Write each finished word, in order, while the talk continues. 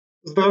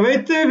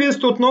Здравейте, вие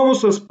сте отново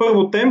с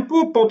Първо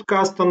темпо,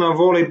 подкаста на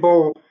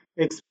Volleyball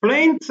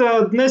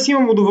Explained. Днес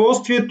имам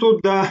удоволствието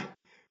да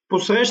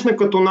посрещна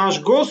като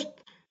наш гост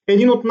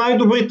един от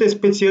най-добрите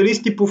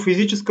специалисти по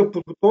физическа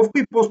подготовка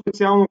и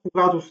по-специално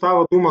когато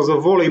става дума за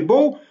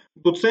волейбол,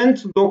 доцент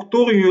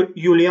доктор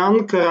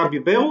Юлиан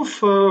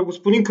Карабиберов.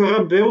 Господин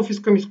Карабиберов,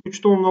 искам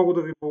изключително много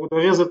да ви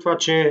благодаря за това,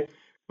 че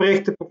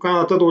приехте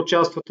поканата да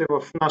участвате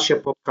в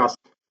нашия подкаст.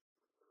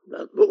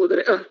 Да,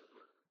 благодаря.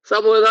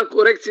 Само една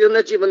корекция,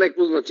 не че има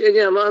някакво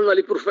значение, ама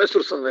нали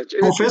професор съм вече.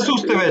 Професор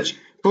сте вече.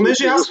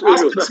 Понеже аз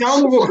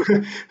специално го...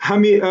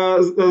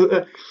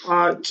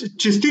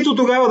 честито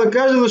тогава да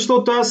кажа,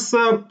 защото аз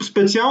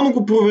специално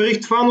го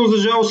проверих това, но за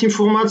жалост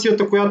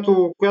информацията,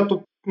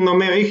 която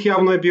намерих,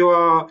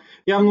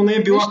 явно не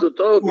е била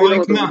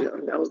коректна.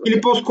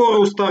 Или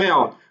по-скоро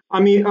устаряла.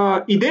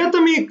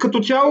 Идеята ми като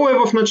цяло е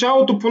в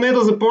началото поне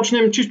да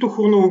започнем чисто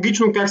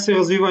хронологично как се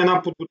развива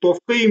една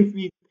подготовка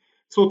и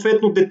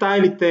съответно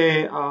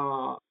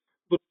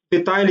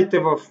детайлите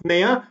в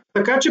нея.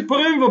 Така че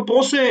първият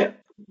въпрос е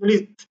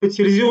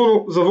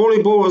специализирано за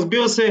волейбол,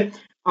 разбира се,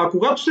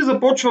 когато се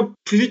започва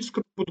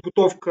физическата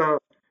подготовка,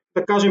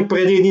 да кажем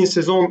преди един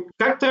сезон,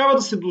 как трябва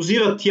да се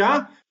дозира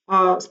тя,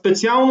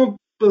 специално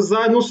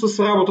заедно с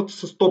работата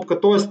с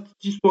топка, т.е.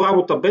 чисто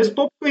работа без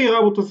топка и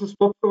работа с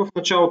топка в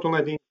началото на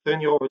един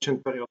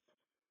тренировъчен период?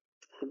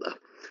 Да.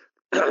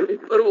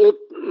 Първо,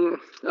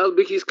 аз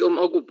бих искал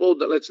малко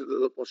по-далече да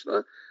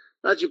започна.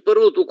 Значи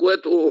първото,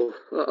 което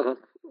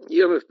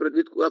имаме в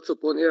предвид, когато се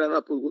планира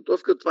една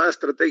подготовка, това е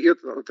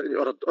стратегията на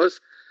треньора. Т.е.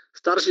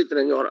 старши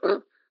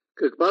треньора,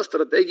 каква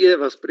стратегия е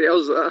възприел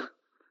за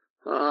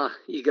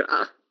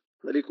игра,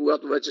 нали,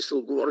 когато вече са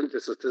отговорните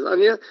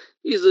състезания,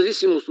 и в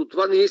зависимост от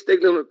това ние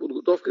изтегляме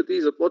подготовката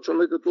и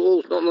започваме, като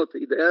основната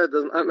идея е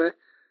да знаем,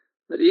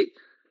 нали,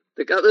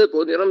 така да я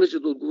планираме, че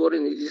да отговори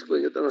на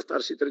изискванията на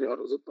старши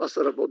треньора. За това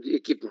се работи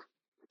екипно.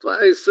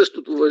 Това е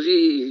същото важи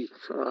и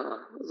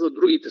за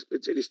другите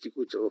специалисти,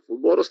 които са в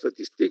отбора,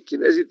 статистик,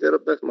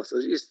 кинезитерапевт,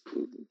 масажист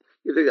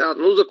и така.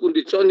 Но за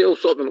кондиционния е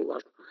особено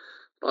важно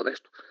това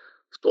нещо.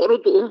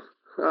 Второто,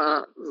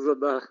 за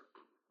да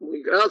му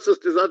играят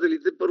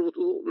състезателите,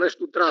 първото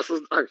нещо трябва да са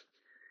здрави.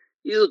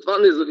 И затова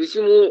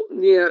независимо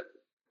ние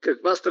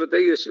каква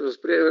стратегия ще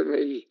възприемем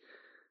и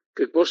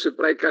какво ще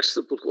прави, как ще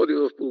се подходи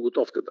в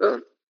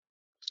подготовката,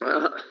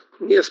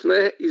 ние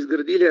сме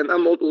изградили една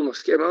модулна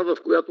схема, в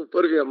която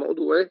първия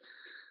модул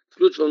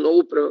включва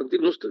много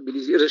превентивно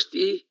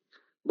стабилизиращи,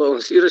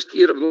 балансиращи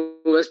и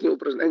равновесни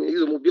упражнения и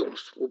за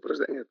мобилност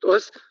упражнения.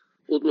 Тоест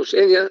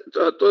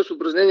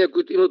упражнения,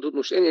 които имат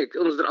отношение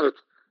към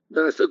здравето.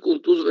 Да не се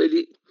контузва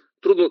или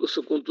трудно да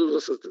се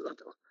контузва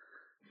състезателя.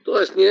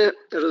 Тоест ние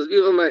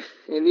развиваме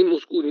едни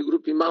мускулни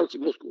групи, малки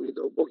мускулни,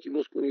 дълбоки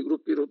мускулни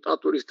групи,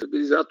 ротатори,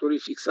 стабилизатори,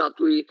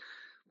 фиксатори,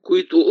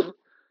 които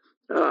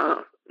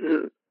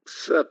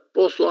са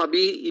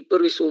по-слаби и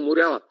първи се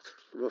уморяват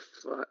в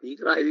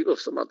игра или в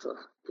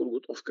самата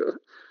подготовка,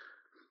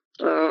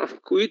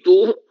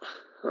 които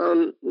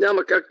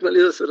няма как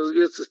да се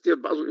развият с тия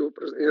базови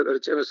упражнения, да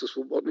речем с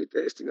свободни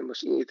тести на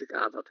машини и така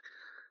нататък.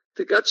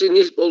 Така че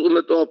ние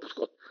използваме този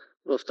подход.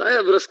 В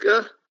тая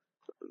връзка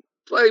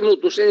това има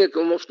отношение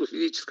към общо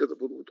физическата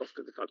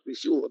подготовка, де факто и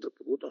силовата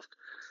подготовка.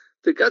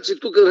 Така че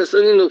тук не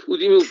са ни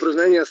необходими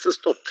упражнения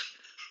с топка.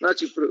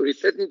 Значи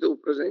приоритетните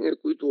упражнения,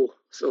 които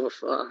са в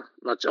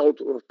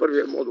началото, в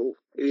първия модул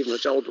или в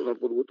началото на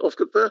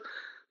подготовката,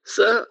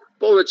 са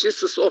повече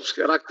с общ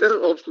характер,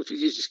 общо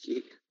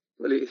физически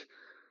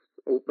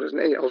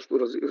упражнения, общо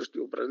развиващи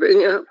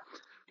упражнения,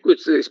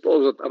 които се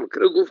използват там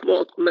кръгов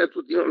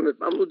метод, имаме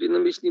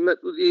бавно-динамични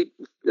методи,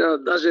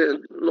 даже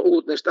много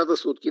от нещата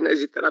са от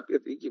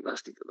кинезитерапията и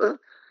гимнастиката.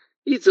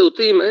 И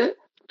целта им е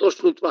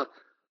точно това,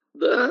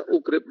 да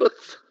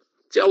укрепят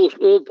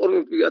цялостно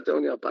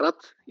опорно-двигателния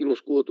апарат и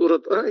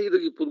мускулатурата и да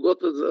ги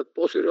подготвят за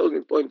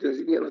по-сериозни,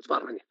 по-интензивни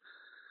натварвания,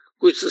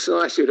 които са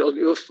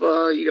най-сериозни в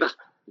игра,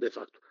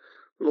 де-факто.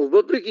 Но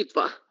въпреки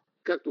това,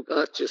 както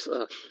казах, че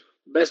са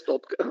без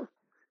топка,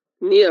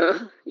 ние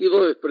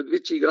имаме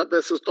предвид, че играта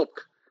е с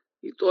топка.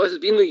 И т.е.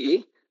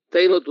 винаги те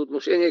имат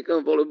отношение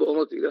към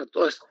волейболната игра.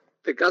 Т.е.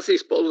 така се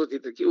използват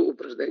и такива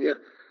упражнения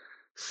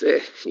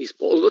се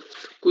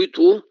използват,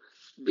 които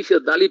биха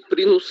дали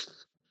принос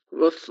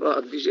в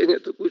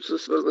движенията, които са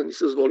свързани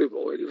с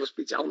волейбол или в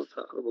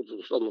специалната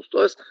работоспособност.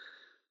 Тоест,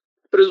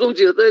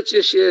 презумцията е,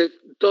 че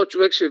този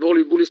човек ще е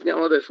волейболист,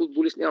 няма да е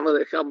футболист, няма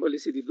да е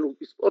хандбалист или друг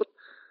спорт.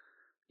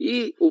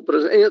 И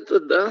упражненията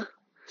да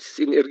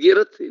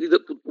синергират или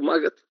да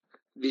подпомагат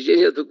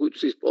движенията, които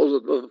се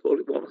използват в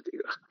волейболната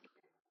игра.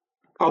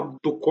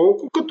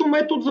 Доколко като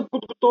метод за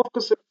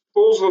подготовка се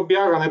ползва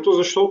бягането,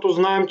 защото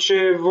знаем,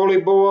 че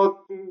волейбола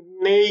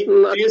не е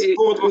и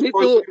спорт, в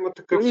който има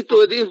такъв...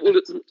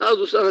 Аз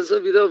до сега не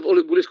съм видял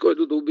волейболист,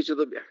 който да обича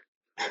да бяга.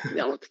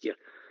 Няма такива.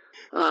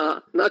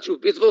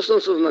 Опитвал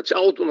съм се в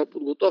началото на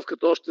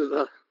подготовката, още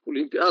за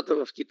Олимпиадата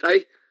в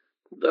Китай,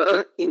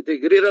 да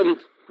интегрирам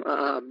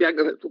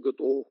бягането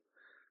като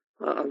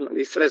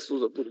средство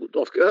за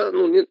подготовка,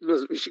 но не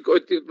зависи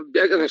кой тип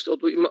бягане,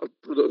 защото има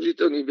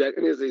продължителни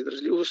бягания за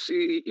издържливост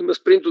и има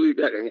спринтови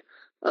бягания.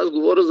 Аз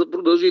говоря за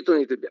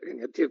продължителните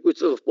бягания, тия, които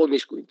са в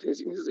по-ниско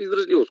интензивни, за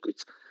издържливост, които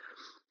са.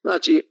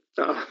 Значи,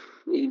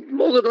 и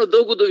мога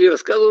надълго да ви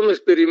разказвам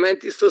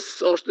експерименти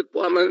с още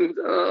Пламен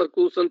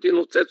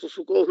Константинов, Цецо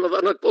Соколов на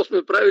Варна, какво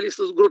сме правили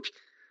с групи.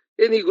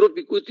 Едни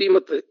групи, които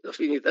имат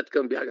афинитет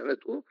към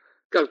бягането,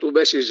 както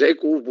беше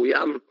Жеков,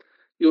 Боян,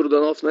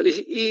 Йорданов,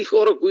 нали, и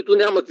хора, които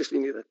нямат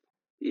афинитет.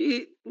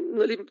 И,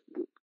 нали,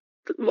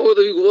 мога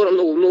да ви говоря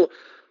много, но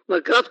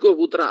накратко,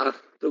 ако трябва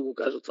да го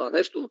кажа това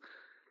нещо,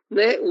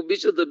 не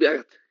обичат да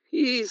бягат.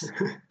 И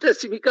те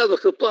си ми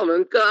казваха,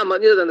 Пламен, ама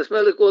ние да не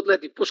сме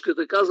лекоатлети.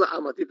 Пушката каза,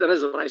 ама ти да не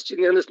забравиш, че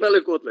ние не сме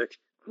лекоатлети.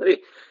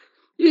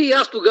 И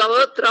аз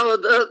тогава трябва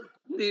да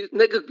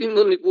някакви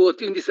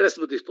манипулативни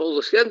средства да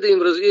използваш. Хем да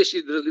им развиеш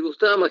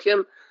издръжливостта, ама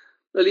хем,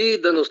 нали,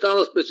 да не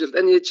остана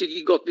впечатление, че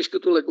ги готвиш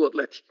като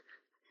лекоатлети.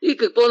 И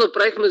какво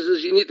направихме за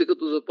жените,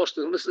 като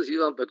започнахме с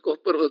Иван Петков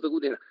първата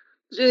година?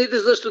 Жените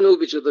също не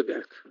обичат да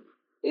бягат.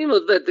 Има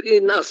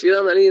две-три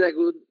Насия, нали,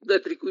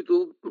 две-три,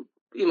 които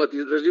имат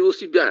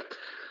издръжливост и бягат.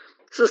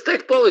 С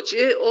тях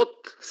повече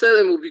от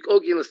 7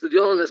 обиколки на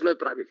стадиона не сме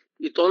правили.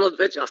 И то на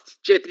две части.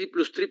 4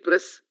 плюс 3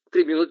 през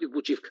 3 минути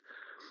почивка.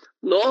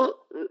 Но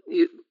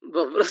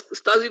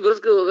с тази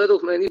връзка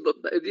въведохме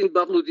един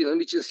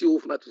бавно-динамичен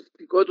силов метод,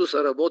 при който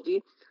се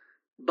работи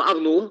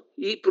бавно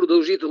и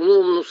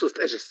продължително, но с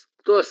тежест.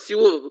 Тоест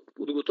силова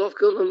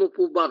подготовка, но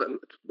по бавен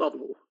метод.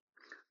 Бавно.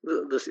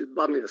 Да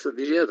се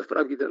движението в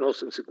рамките на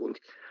 8 секунди.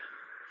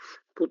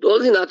 По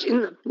този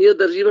начин ние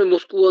държиме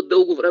мускула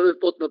дълго време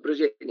под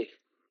напрежение.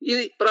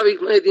 И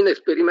правихме един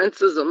експеримент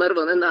с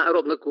замерване на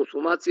аеробна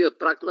консумация,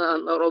 прак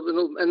на аеробен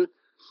обмен,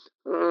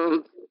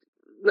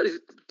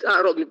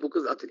 аеробни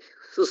показатели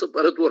с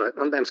апаратура,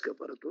 андемска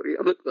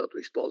апаратура, която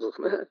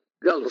използвахме,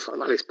 газов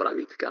анализ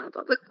прави и така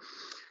нататък.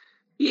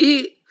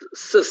 И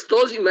с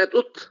този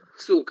метод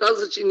се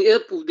оказа, че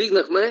ние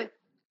повдигнахме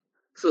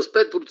с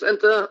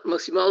 5%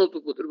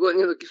 максималното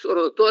потребление на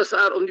кислорода, т.е.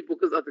 аеробни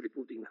показатели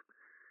повдигнахме.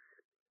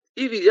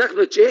 И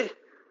видяхме, че,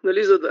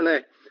 нали, за да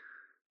не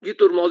ги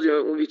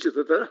тормозиме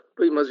момичетата,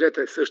 па и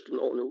мъжете също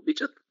много не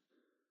обичат,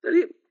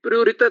 нали,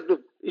 приоритетно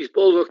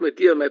използвахме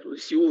тия методи,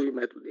 силови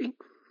методи,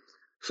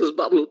 с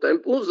бавно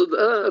темпо, за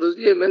да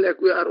развиеме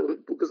някои аеробни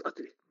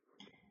показатели.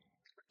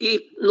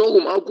 И много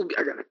малко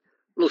бягане.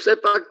 Но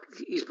все пак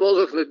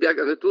използвахме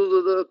бягането,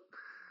 за да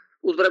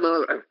от време на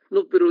време.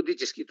 Но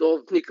периодически то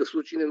в никакъв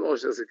случай не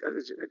може да се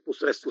каже, че някакво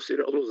средство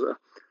сериозно за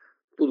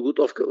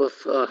подготовка в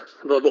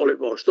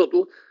волейбол,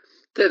 защото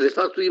те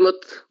де-факто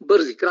имат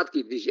бързи,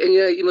 кратки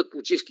движения, имат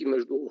почивки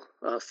между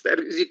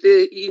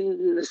сервизите и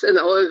не се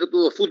налага като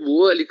в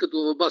футбола или като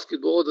в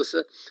баскетбола да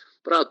се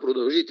правят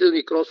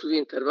продължителни кросови,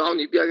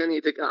 интервални бягания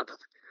и така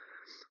нататък.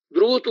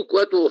 Другото,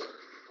 което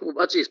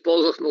обаче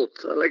използвахме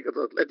от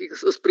леката атлетика,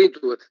 са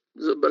спринтовете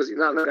за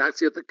бързина на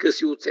реакцията,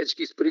 къси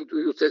отсечки,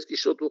 спринтови отсечки,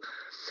 защото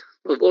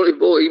в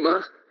волейбола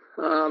има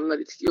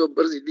такива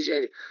бързи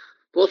движения.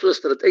 После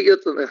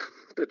стратегията на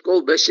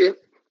Петков беше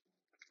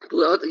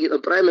тогава да ги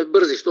направим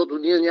бързи, защото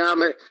ние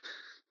нямаме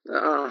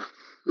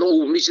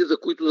много момичета,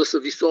 които да са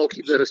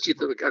високи, да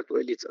разчитаме както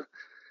е лица.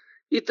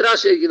 И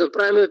трябваше да ги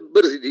направим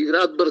бързи, да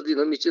играят бърз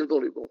динамичен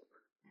волейбол.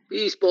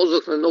 И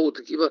използвахме много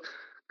такива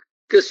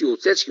къси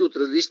отсечки от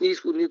различни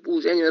изходни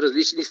положения,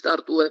 различни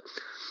стартове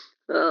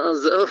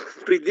за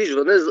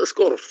придвижване, за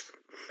скорост.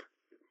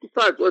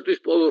 Това е, което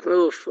използвахме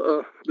в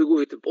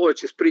беговите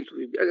повече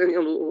спринтови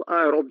бягания, но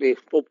аеробни,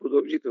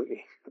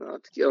 по-продължителни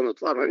такива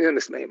натварвания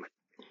не сме имали.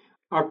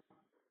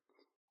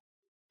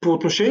 По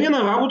отношение на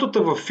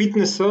работата в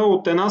фитнеса,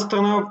 от една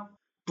страна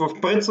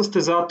в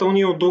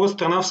предсъстезателния, от друга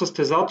страна в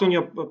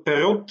състезателния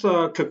период,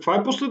 каква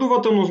е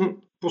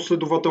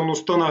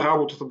последователността на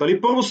работата?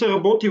 Дали първо се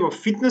работи в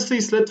фитнеса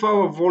и след това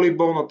в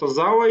волейболната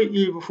зала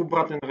или в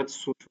обратен ред се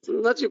случва?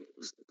 Значи,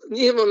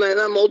 ние имаме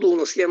една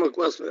модулна схема,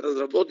 която сме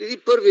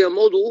разработили. Първия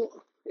модул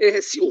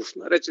е силов,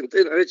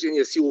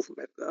 наречения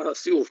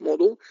силов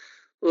модул,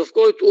 в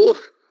който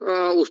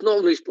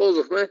основно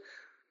използвахме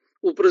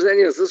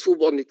упражнения за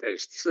свободни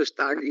тежести, с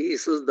щанги,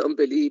 с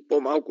дъмбели,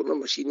 по-малко на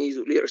машини,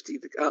 изолиращи и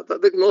така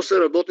нататък, но се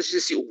работеше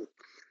силово.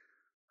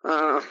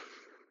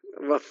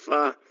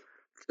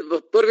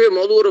 В първия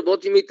модул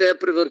работим и тези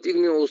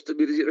превентивни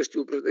стабилизиращи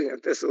упражнения.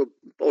 Те са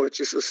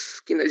повече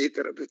с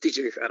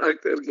кинезитерапевтичен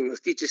характер,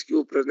 гимнастически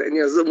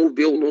упражнения за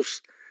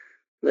мобилност,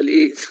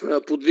 нали,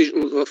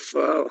 подвижност в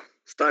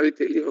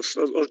ставите или в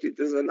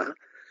разложните звена.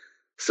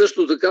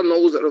 Също така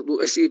много за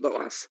равновесие и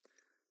баланс.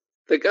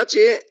 Така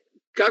че,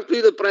 както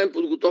и да правим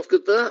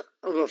подготовката,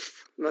 в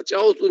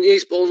началото ние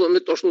използваме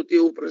точно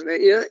тия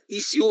упражнения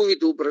и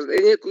силовите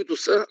упражнения, които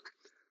са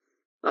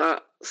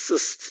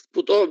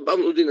по този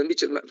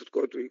бавно-динамичен метод,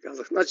 който ви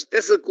казах. Значи,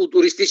 те са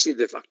културистични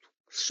де-факто,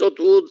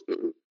 защото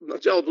в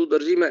началото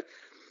държиме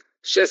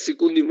 6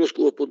 секунди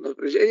мускула под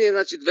напрежение,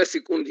 значи 2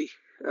 секунди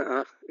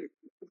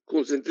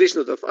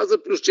концентричната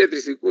фаза плюс 4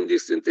 секунди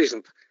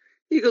ексцентричната.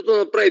 И като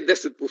направи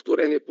 10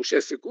 повторения по 6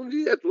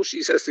 секунди, ето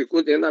 60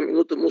 секунди, една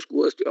минута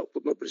мускула е стоял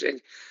под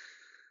напрежение.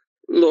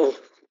 Но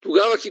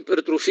тогава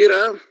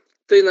хипертрофира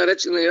тъй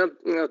наречена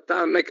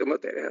тая мека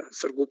материя,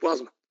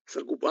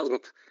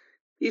 саркоплазмата.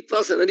 И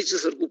това се нарича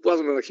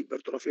саркоплазмена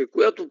хипертрофия,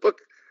 която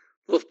пък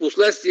в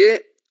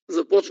последствие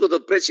започва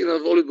да пречи на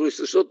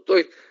волейболиста, защото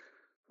той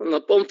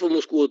напомпва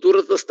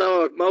мускулатурата,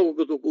 става малко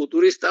като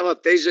културист,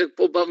 става тежък,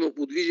 по-бавно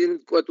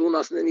подвижен, което у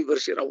нас не ни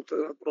върши работа,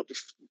 напротив,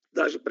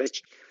 даже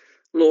пречи.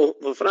 Но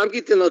в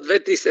рамките на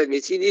 2-3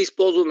 седмици ние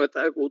използваме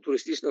тая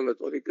културистична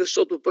методика,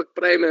 защото пък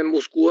правиме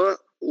мускула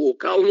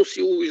локално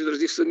силово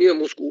издръжлив, самия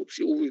мускул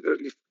силово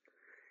издръжлив.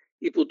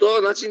 И по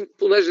този начин,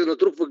 понеже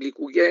натрупва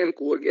гликоген,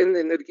 колаген,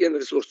 енергиен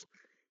ресурс.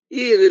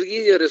 И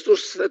енергийният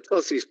ресурс след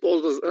това се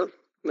използва за,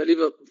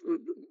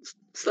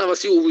 става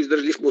силово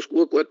издръжлив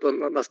мускула, което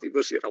на нас ни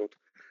върши работа.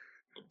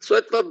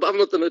 След това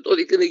бавната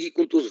методика не ги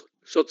контузва,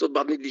 защото са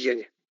бавни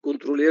движения,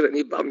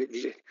 контролирани бавни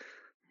движения.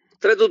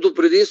 Третото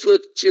предимство е,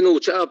 че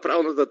научава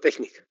правилната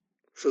техника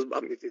с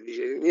бавните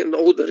движения. Ние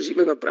много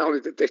държиме на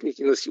правилните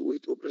техники на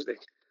силовите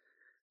упражнения.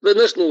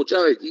 Веднъж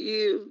научавайки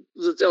и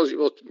за цял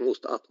живот му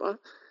остава това.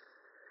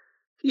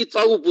 И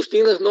това го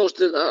постигнахме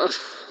още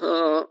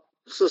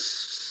с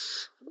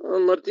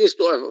Мартин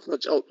Стоев в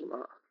началото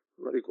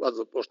когато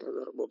започна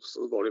да работя с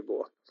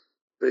волейбола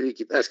преди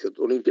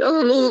Китайската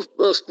олимпиада, но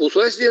в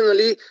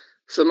последствие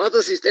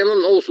самата система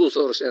много се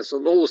усъвършенства,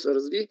 много се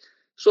разви,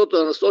 защото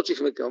я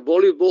насочихме към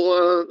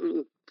волейбола,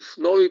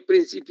 нови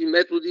принципи,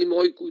 методи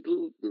мои,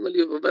 които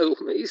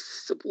въведохме и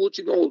се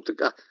получи много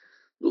така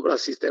добра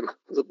система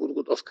за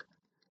подготовка.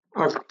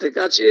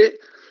 Така че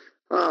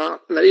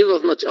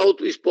в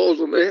началото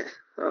използваме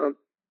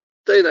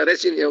тъй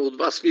наречения от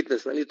вас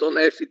фитнес. То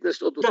не е фитнес,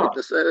 защото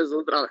фитнес е за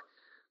здраве.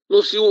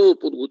 Но силова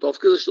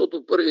подготовка,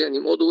 защото първият ни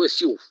модул е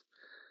силов.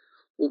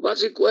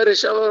 Обаче, кое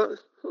решава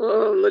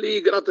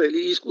играта или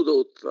изхода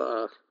от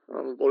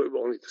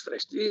волейболните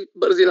срещи?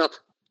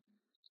 Бързината.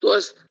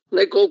 Тоест,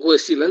 не колко е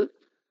силен,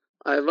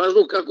 а е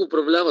важно как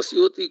управлява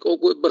силата и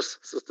колко е бърз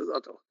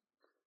състезател.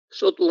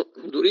 Защото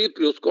дори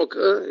при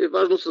отскока е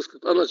важно с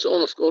каква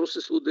начална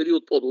скорост се удари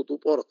от пода, от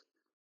опората.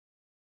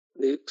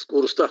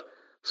 Скоростта.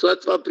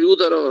 След това при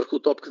удара върху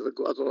топката,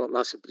 когато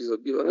нанася при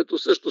забиването,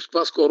 също с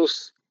каква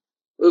скорост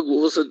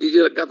ъглова се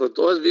движи ръката.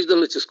 Тоест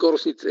виждаме, че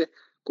скоростните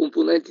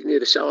компоненти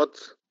ни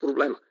решават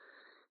проблема.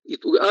 И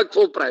тогава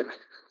какво правим?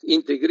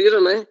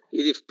 Интегрираме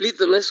или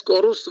вплитаме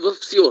скорост в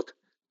силата.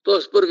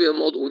 Тоест първия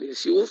модул ни е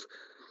силов,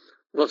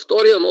 във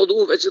втория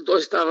модул вече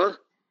той става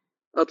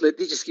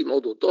атлетически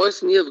модул.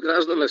 Тоест ние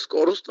вграждаме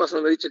скорост, това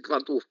се нарича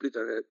квантово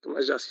вплитане,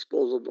 понеже аз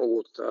използвам много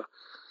от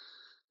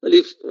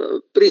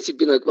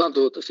принципи на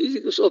квантовата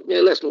физика, защото ми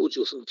е лесно,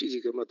 учил съм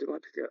физика,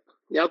 математика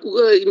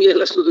някога и ми е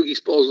лесно да ги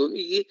използвам.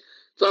 И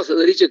това се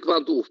нарича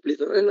квантово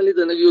вплитане,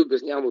 да не ви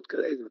обяснявам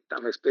откъде идват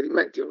там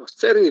експерименти в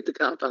ЦЕРН и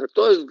така нататък.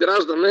 Тоест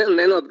вграждаме,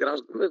 не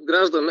надграждаме,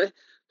 вграждаме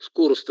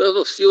скоростта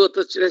в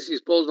силата чрез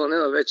използване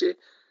на вече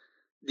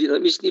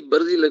динамични,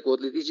 бързи,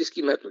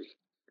 лекоатлетически методи.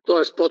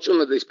 Тоест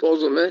почваме да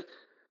използваме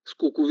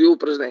скокови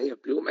упражнения,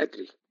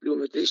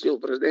 плиометрични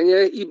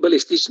упражнения и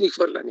балистични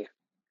хвърляния.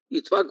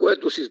 И това,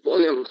 което си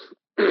спомням,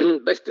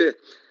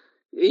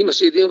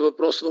 имаше един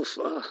въпрос в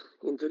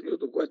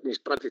интервюто, което ми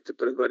изпратихте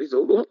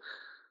предварително,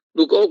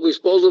 доколко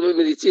използваме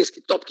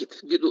медицински топките,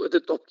 видовете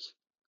топки.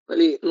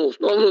 Но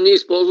основно ние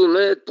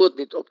използваме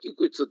плътни топки,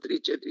 които са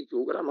 3-4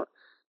 кг,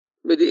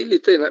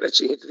 или тъй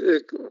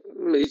наречените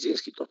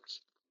медицински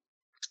топки.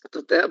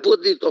 Тези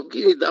плътни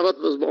топки ни дават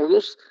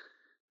възможност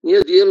ние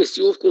да имаме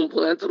силов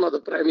компонент, ама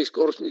да правим и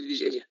скоростни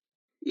движения.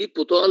 И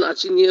по този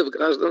начин ние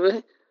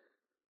вграждаме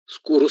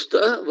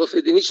скоростта в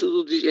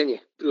единичното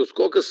движение. При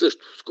отскока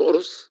също.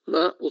 Скорост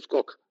на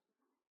отскока.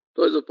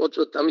 Той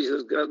започва там и да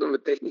изграждаме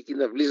техники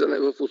на влизане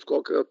в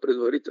отскока,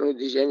 предварителни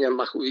движения,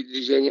 махови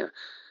движения.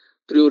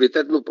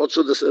 Приоритетно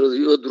почва да се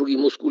развиват други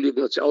мускули в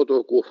началото,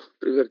 ако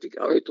при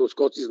вертикалните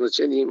отскоци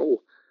значение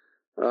имало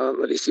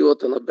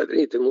силата на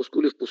бедрените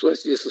мускули, в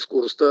последствие със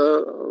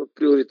скоростта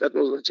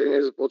приоритетно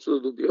значение започва да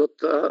добиват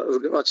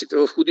сгъвачите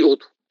в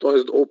ходилото,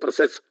 т.е. долу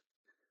прасеца.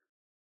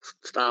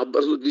 Става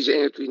бързо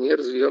движението и ние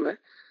развиваме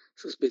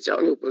със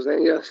специални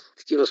упражнения,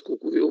 такива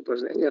скокови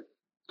упражнения,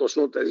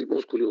 точно тези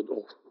мускули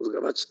отдолу,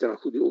 сгъвачите на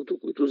ходилото,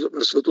 които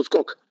завършват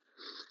отскока.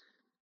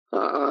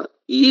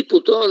 И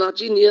по този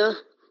начин ние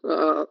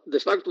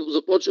де-факто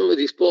започваме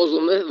да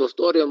използваме във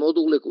втория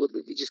модул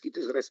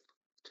лекоатлетическите средства.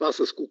 Това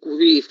са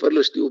скокови и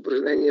фърлящи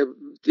упражнения,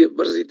 тия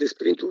бързите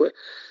спринтове,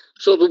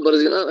 защото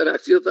бързина на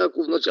реакцията,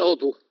 ако в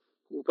началото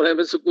го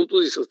правим, се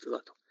контузи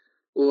състезател.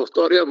 Във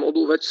втория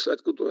модул вече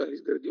след като е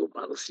изградил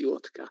база сила,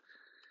 така,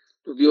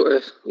 добил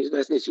е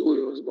известни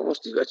силови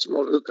възможности, вече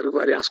може да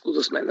тръгва рязко,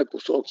 да сменя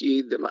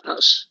посоки,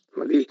 демараж,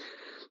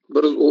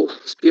 бързо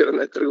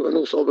спиране, тръгване,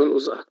 особено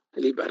за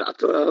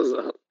либерата,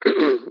 за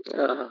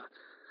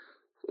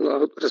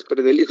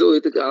разпределител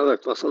и така.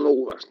 Това са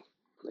много важни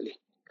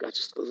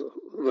качества за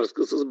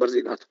връзка с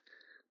бързината.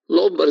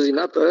 Но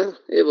бързината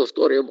е във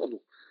втория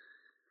модул.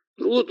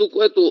 Другото,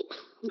 което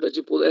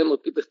вече подема,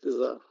 питахте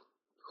за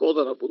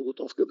хода на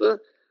подготовката,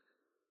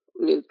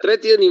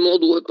 третия ни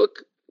модул е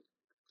пък,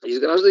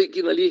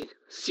 изграждайки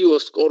сила,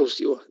 скорост,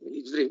 сила,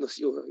 взривна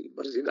сила и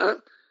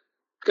бързина,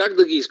 как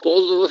да ги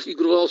използва в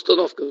игрова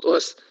установка.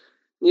 Тоест,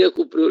 ние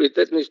ако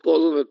приоритетно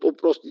използваме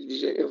по-прости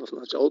движения в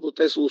началото,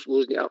 те се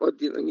усложняват,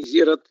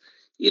 динамизират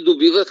и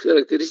добиват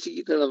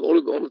характеристиките на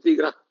волейболната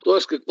игра.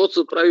 Тоест, каквото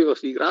се прави в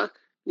игра,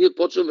 ние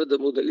почваме да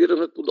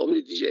моделираме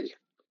подобни движения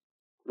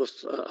в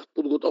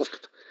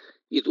подготовката.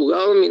 И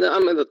тогава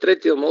минаваме на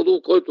третия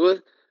модул, който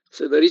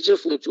се нарича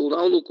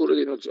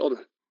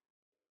функционално-координационен.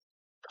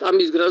 Там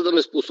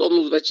изграждаме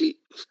способност вече,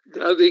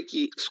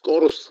 изграждайки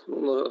скорост,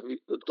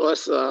 т.е.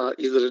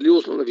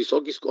 издръжливост на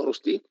високи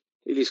скорости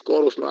или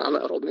скорост на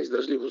анаеробна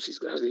издръжливост,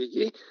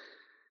 изграждайки,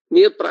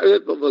 ние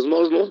правим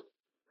възможно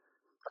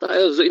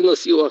тая взаимна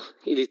сила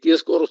или тия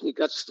скоростни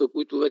качества,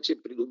 които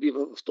вече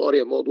придобива във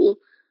втория модул,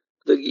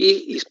 да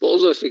ги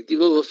използва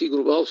ефективно в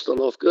игрова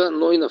обстановка,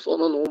 но и на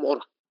фона на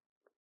умора.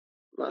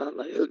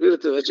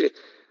 Разбирате вече,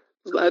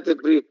 знаете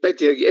при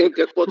петия гейм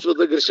как почват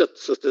да грешат.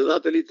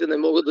 Състезателите не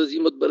могат да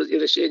взимат бързи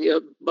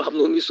решения,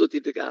 бавно мислят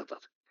и така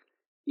нататък.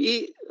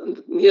 И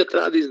ние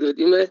трябва да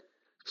изградиме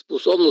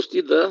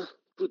способности да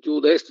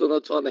противодейства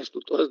на това нещо,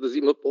 т.е. да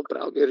взима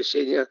по-правилни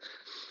решения,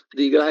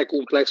 да играе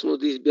комплексно,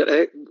 да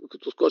избере,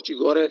 като скочи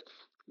горе,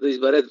 да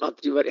избере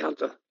 2-3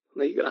 варианта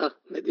на игра,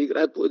 не да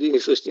играе по един и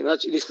същи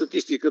начин и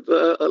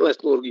статистиката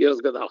лесно ги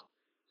разгадава.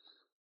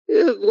 И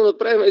да го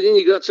направим един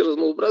играч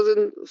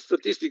разнообразен,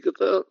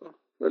 статистиката,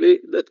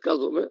 нали, дет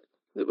казваме,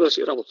 не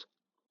върши работа.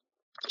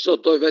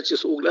 Защото той вече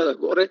се огледа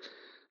горе,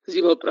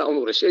 взима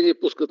правилно решение,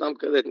 пуска там,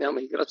 където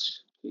няма играч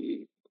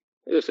и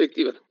е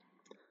ефективен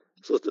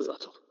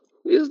състезател.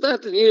 Вие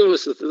знаете, ние имаме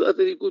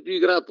състезатели, които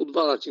играят по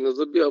два начина.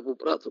 Забива по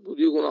правата, по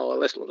диагонала,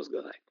 лесно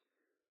разгадай.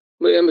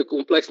 Но имаме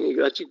комплексни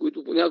играчи,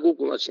 които по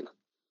няколко начина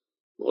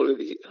може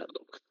да играят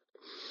топката.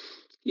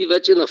 И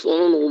вече на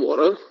фона на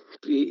умора,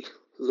 при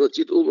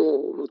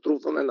значително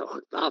натрупване на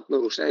лактат,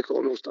 нарушен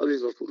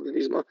хомеостазис в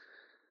организма,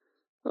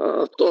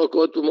 той,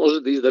 който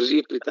може да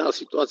издържи при тази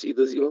ситуация и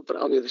да взима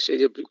правилни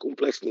решения при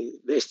комплексни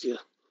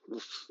действия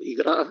в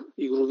игра,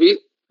 игрови,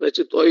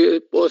 вече той е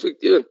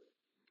по-ефективен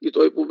и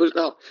той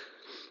побеждава.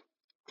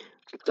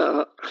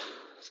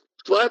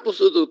 Това е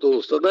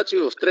последователността. Значи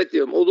в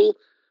третия модул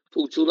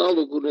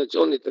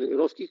функционално-координационни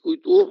тренировки,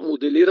 които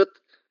моделират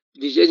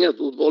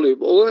движението от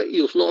волейбола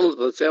и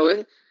основната цел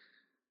е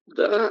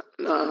да,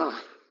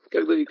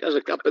 как да ви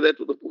кажа,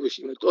 КПД-то да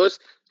повишиме.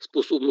 Тоест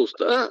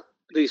способността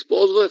да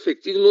използва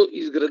ефективно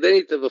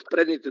изградените в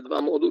предните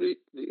два модули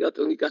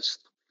двигателни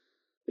качества.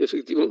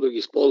 Ефективно да ги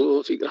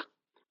използва в игра.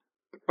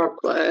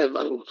 Това е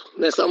важното.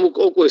 Не само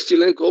колко е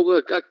силен, колко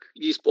е как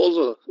ги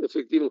използва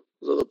ефективно,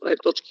 за да прави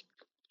точки.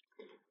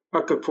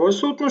 А какво е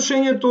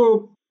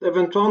съотношението,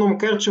 евентуално,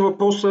 макар че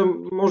въпросът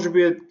може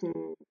би е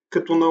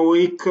като на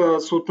лаик,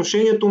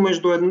 съотношението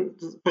между,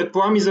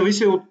 предполагам и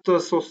зависи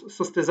от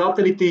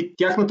състезателите и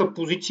тяхната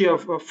позиция,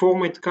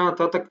 форма и така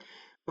нататък,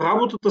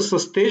 работата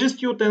с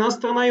тежести от една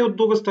страна и от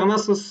друга страна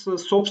с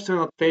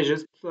собствена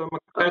тежест,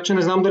 макар че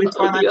не знам дали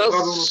това е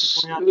най-правилното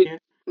понятие.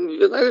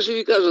 Веднага ще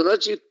ви кажа,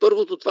 значи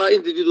първото това е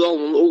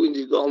индивидуално, много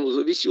индивидуално,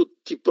 зависи от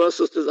типа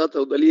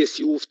състезател, дали е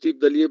силов тип,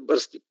 дали е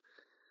бърз тип,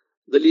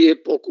 дали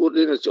е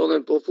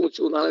по-координационен,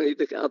 по-функционален и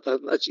така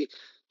нататък. Значи,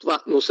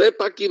 това. Но все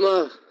пак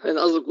има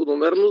една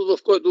закономерност,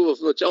 в който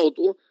в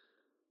началото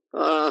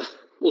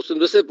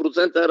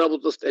 80% е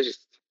работа с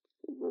тежестите.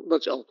 В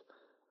началото.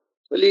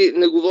 Нали,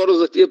 не говоря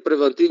за тия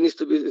превентивни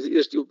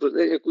стабилизиращи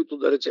упражнения, които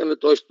да речем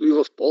той стои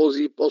в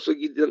ползи, после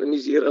ги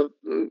динамизира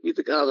и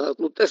така нататък.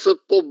 Но те са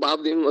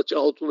по-бавни в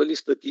началото, нали,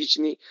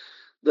 статични.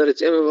 Да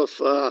речем в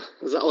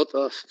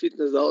залата,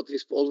 фитнес залата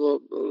използва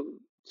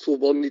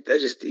свободни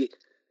тежести.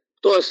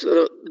 Тоест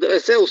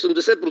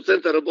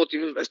 90-80%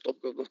 работим без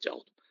топка в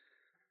началото.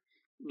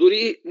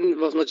 Дори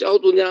в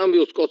началото нямаме и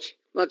отскоци.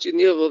 Значи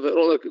ние във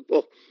Верона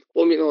какво?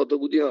 По-миналата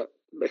година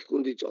бех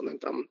кондиционен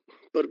там,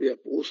 първия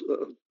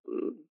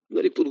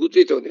нали,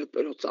 подготвителният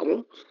период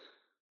само.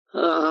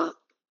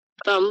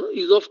 Там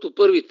изобщо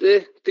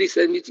първите 3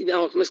 седмици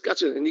нямахме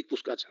скачане, никакво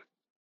скачане.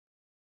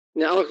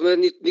 Нямахме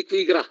никаква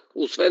игра.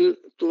 Освен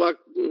това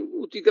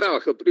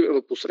отиграваха,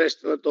 примерно,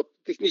 посрещане,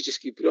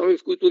 технически приеми,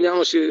 в които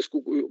нямаше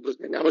скокови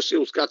упражнения, нямаше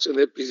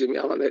оскачане,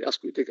 приземяване,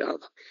 рязко и така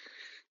нататък.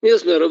 Ние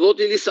сме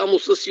работили само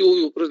с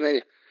силови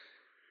упражнения.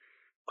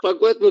 Това,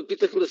 което ме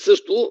питахме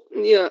също,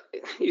 ние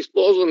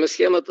използваме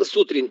схемата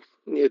сутрин.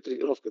 Ние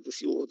тренировката,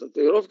 силовата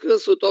тренировка,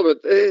 след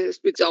обед е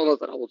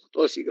специалната работа,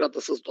 т.е.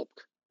 играта с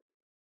топка.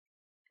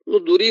 Но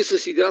дори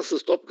с игра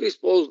с топка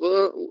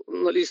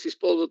се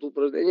използват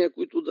упражнения,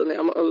 които да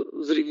няма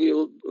взривни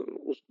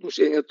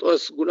отношения,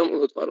 т.е. голямо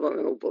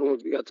натварване на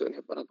опорно-двигателния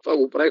апарат. Това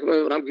го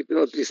правихме в рамките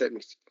на 3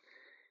 седмици.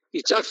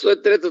 И чак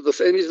след третата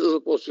седмица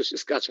започваше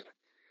скачане.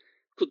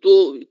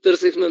 Като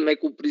търсихме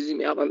меко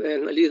приземяване,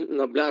 нали,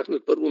 наблягахме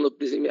първо на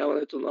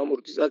приземяването на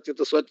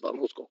амортизацията, след това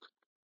на отскока.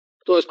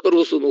 Тоест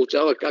първо се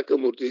научава как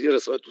амортизира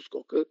след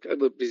отскока, как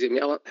да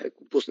приземява,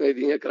 ако пусне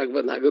единия крак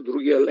веднага,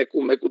 другия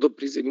леко, меко да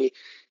приземи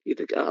и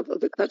така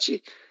нататък.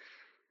 Значи,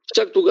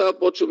 чак тогава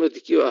почваме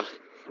такива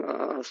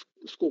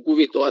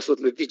скокови, т.е.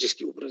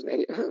 атлетически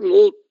упражнения,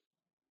 но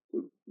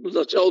в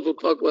началото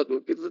това, което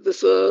ме питате,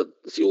 са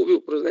силови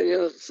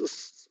упражнения с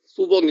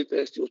свободни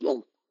тежести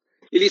основно.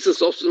 или със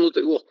собствено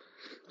тегло.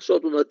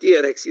 Защото на тия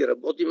ерекции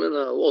работиме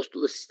на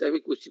лостове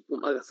системи, които си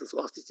помагат с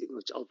ластици в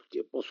началото,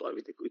 тия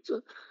по-слабите, които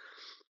са.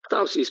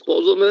 Там си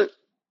използваме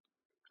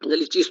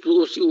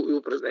чисто силови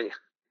упражнения.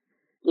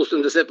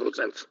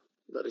 80%,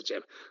 да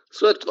речем.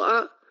 След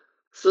това,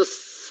 с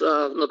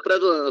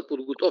напредване на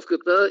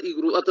подготовката,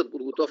 игровата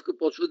подготовка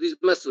почва да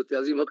измества.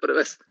 Тя взима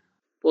превес.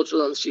 Почва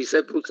на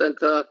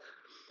 60%,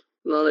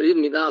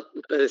 минават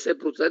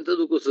 50%,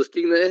 докато се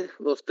стигне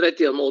в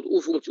третия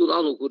модул,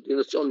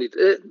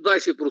 функционално-координационните.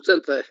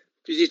 20% е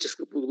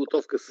физическа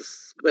подготовка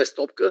без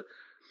топка,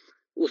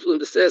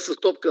 80% е с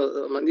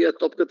топка, ама ние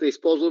топката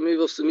използваме и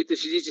в самите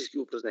физически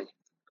упражнения.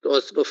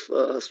 Тоест в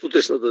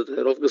сутрешната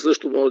тренировка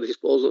също може да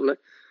използваме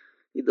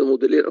и да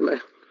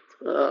моделираме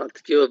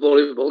такива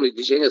волейболни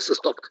движения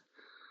с топка.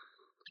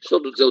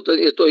 Защото целта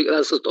ни е той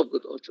играе с топка,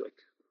 този човек.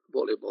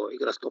 Волейбол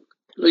игра с топка.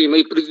 Но има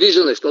и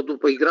придвижване, защото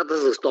по играта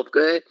с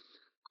топка е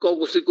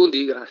колко секунди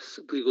играе.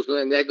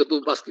 Прикосновение не е като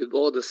в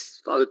баскетбола да си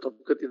сваля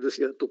топката и да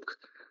си я тупка.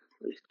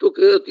 Тук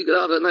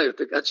играе веднага,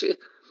 така че.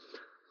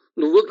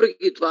 Но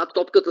въпреки това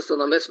топката се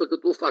намесва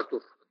като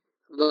фактор.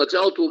 В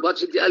началото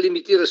обаче тя е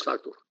лимитиращ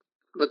фактор.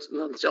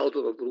 На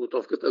началото на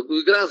подготовката. Ако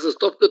играе с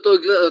топка,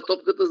 той гледа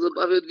топката,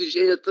 забавя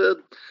движенията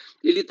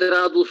или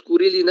трябва да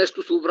ускори или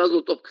нещо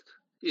съобразно топката.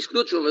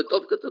 Изключваме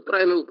топката,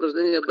 правим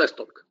упражнения без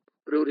топка.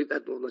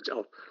 Приоритетно в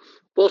началото.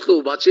 После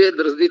обаче е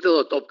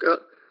дразнителна топка,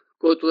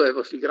 който е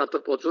в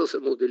играта, почва да се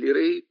моделира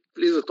и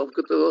влиза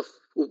топката в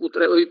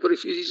употреба и при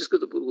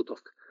физическата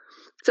подготовка.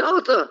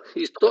 Цялата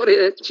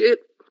история е, че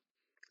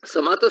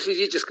самата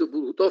физическа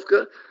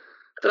подготовка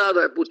трябва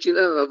да е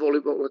подчинена на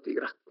волейболната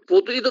игра.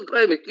 Каквото и да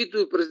правим, каквито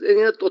и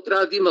упражнения, то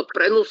трябва да има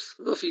пренос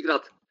в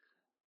играта.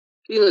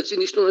 Иначе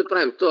нищо не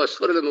правим. Тоест,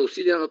 свърляме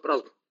усилия на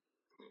празно.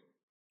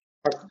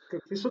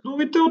 Какви са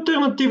другите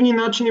алтернативни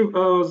начини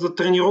за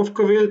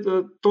тренировка?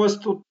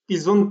 Т.е.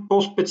 извън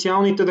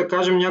по-специалните, да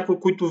кажем, някои,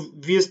 които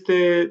вие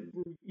сте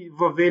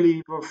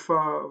въвели в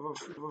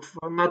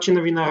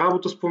начина ви на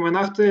работа?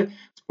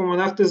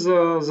 Споменахте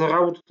за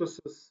работата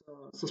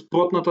с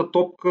плътната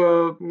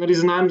топка. Нали,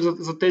 знаем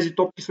за тези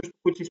топки също,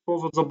 които се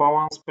използват за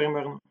баланс,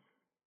 примерно.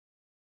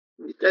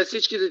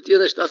 Всичките тия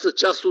неща са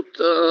част от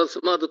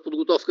самата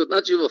подготовка.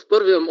 Значи в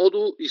първия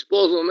модул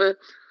използваме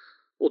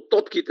от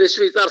топките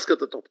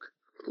швейцарската топка.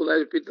 Поне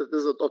ви питате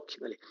за топки.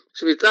 Нали.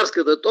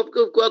 Швейцарската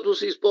топка, в която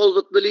се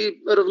използват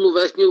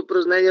равновесни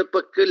упражнения,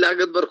 пък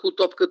лягат върху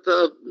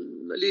топката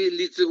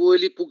лицево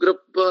или по гръб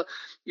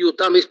и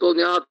оттам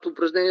изпълняват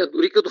упражнения.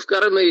 Дори като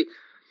вкараме и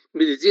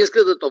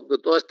медицинската топка,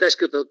 т.е.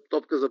 тежката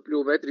топка за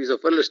плиометри и за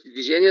фърлящи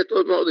движения,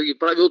 той може да ги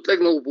прави от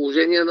легнало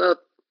положение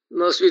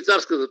на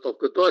швейцарската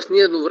топка. Т.е.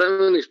 ние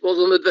едновременно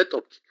използваме две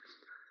топки.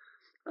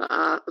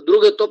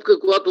 Друга топка,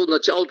 която в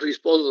началото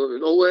използваме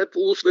много, е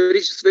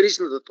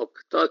полусферичната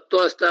топка.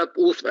 Т.е. тая е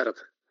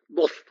полусферата.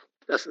 Босото.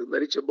 Тя се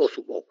нарича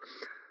бособол.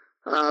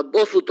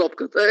 Босо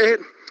топката е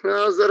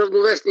за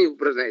равновесни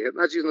упражнения.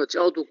 Значи в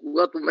началото,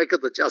 когато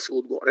меката част е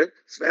отгоре,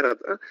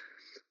 сферата,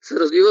 се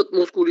развиват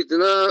мускулите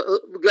на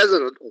глеза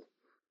надолу,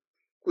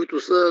 които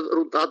са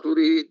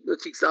ротатори,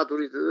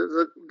 фиксаторите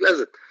за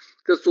глеза.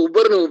 Като се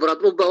обърне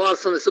обратно,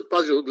 баланса не се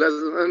пази от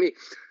глеза,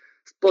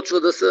 почва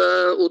да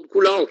са от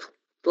коляното.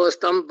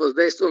 Тоест там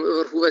въздействаме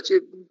върху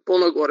вече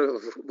по-нагоре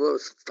в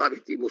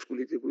ставите и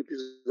мускулите, които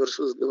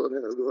извършват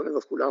сгъване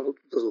в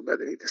коляното,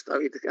 тазобедрените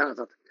стави и така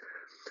нататък.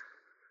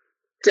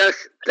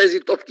 Тези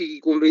топки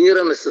ги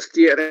комбинираме с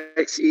тия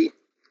ерекции.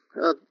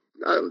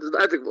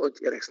 Знаете какво е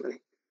тия ерекс,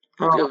 нали?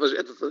 Тия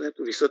въжетата,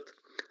 дето висят.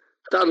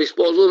 Там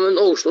използваме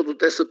много, защото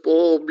те са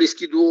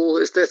по-близки до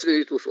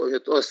естествените условия.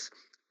 Тоест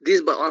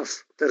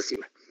дисбаланс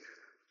търсиме.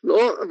 Но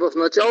в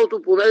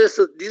началото, понеже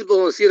са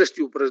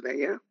дисбалансиращи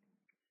упражнения,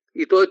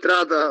 и той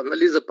трябва да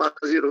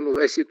запази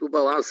равновесието,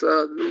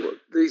 баланса,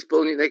 да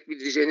изпълни някакви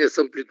движения с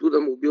амплитуда,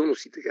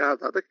 мобилност и така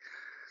нататък.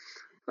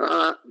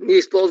 Ние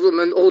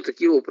използваме много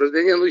такива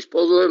упражнения, но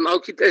използваме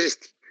малки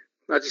тежести.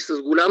 Значи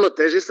с голяма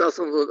тежест аз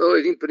съм въвел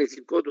един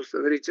принцип, който се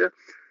нарича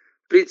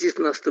принцип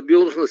на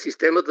стабилност на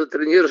системата,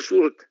 трениращ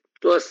уред.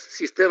 Тоест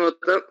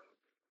системата,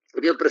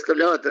 вие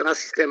представлявате една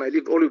система,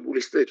 или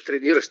волейболиста е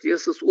трениращия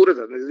с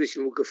уреда,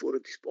 независимо какъв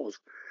уред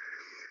използва.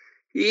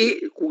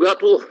 И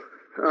когато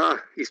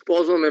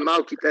използваме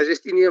малки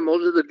тежести, ние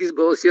може да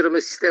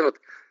дисбалансираме системата.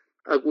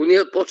 Ако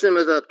ние почнем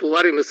да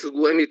товариме с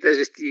големи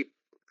тежести,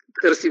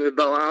 търсиме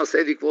баланс,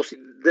 какво си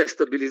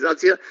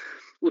дестабилизация,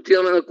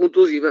 отиваме на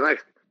контузии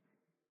веднага.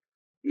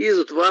 И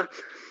затова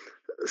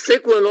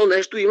всеко едно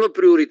нещо има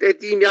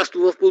приоритети и място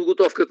в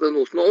подготовката.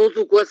 Но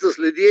основното, което се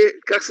следи, е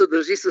как се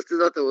държи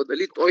състезателя,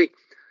 дали той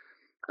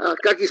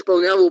как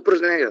изпълнява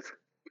упражненията.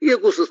 И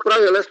ако се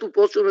справя лесно,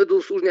 почваме да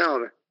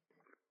усложняваме.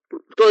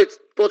 Той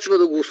почва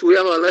да го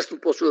усвоява лесно,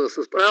 почва да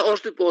се справя,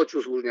 още повече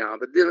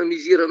усложняваме.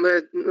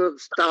 Динамизираме,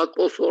 стават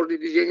по-сложни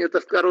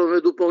движенията,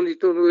 вкарваме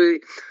допълнително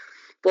и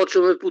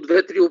почваме по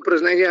 2-3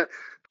 упражнения,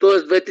 т.е.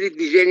 2-3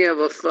 движения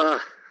в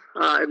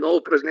едно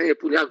упражнение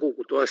по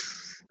няколко, т.е.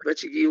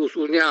 вече ги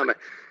усложняваме.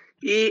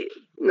 И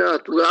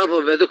тогава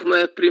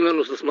въведохме,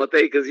 примерно с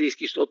Матей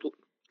Казийски, защото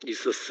и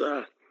с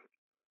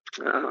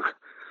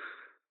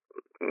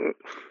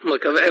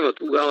Макавеева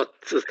тогава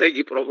с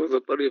теги пробвах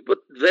за първи път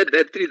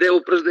 2D,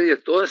 3D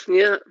упражнения. Тоест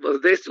ние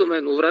въздействаме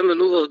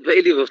едновременно в 2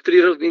 или в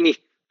 3 равнини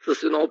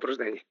с едно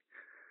упражнение.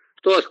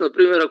 Тоест,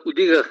 например, ако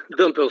дига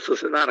дъмпел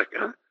с една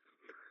ръка,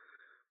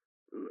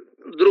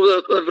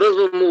 друга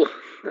връзвам му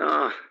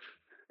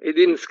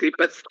един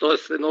скрипец,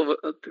 т.е. едно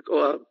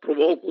такова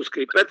проволко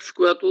скрипец,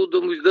 която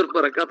да му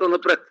издърпа ръката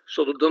напред,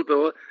 защото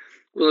дъмпела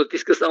го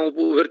натиска само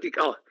по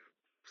вертикала.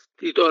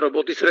 И той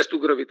работи срещу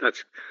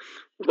гравитация.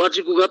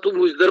 Обаче, когато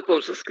му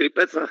издърпам с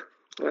скрипеца,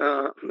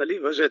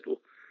 въжето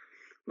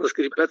на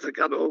скрипеца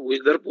кабела го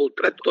издърпа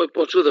отпред, той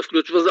почва да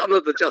включва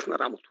задната част на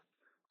рамото,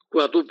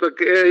 която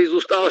пък е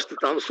изоставаща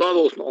там, слаба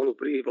основно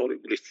при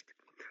волейболистите.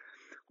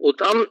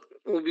 Оттам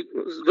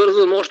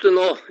вързвам още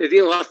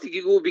един ластик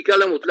и го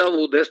обикалям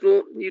отляво от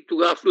десно и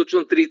тогава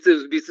включвам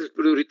трицепс, бицепс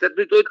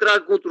приоритетно и той трябва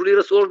да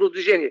контролира сложно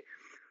движение.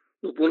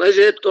 Но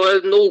понеже той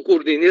е много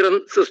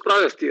координиран, се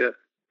справя с тия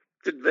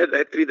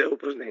 2D, 3D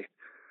упражнения.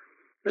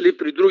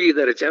 При други,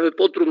 да речем,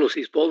 по-трудно се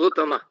използват,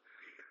 ама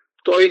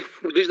той,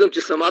 виждам,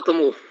 че самата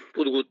му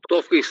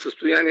подготовка и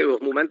състояние в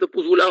момента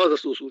позволява да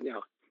се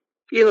усложнява.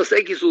 И на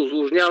всеки се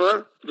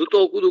усложнява до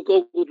толкова,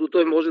 доколкото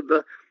той може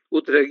да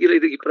отреагира и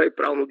да ги прави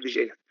правилно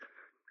движение.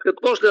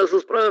 Като почне да се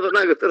справя,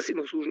 веднага търсим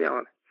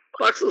усложняване.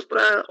 Пак се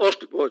справя,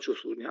 още повече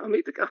усложняваме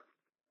и така.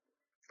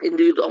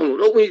 Индивидуално,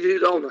 много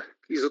индивидуално е.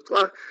 И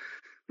затова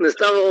не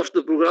става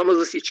обща програма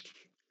за всички.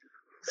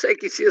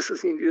 Всеки си е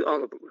с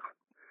индивидуална програма.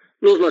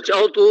 Но в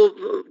началото,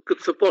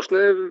 като се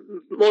почне,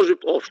 може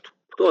по-общо.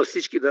 Тоест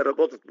всички да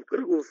работят по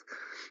кръгов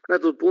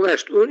метод по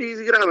нещо и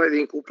изиграем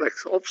един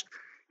комплекс общ.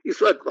 И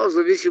след това, в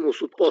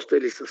зависимост от поста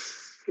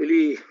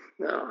или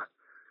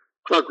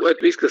това,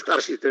 което иска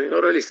старши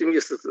треньор или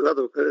самия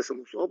състезател, къде са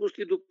му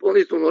слабости,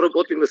 допълнително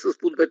работиме с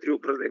по 2-3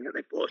 упражнения,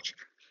 не повече.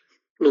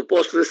 Но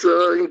после се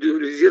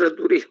индивидуализира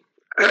дори.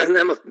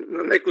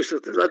 На някои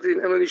състезатели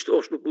няма нищо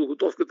общо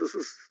подготовката с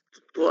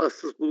това,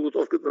 с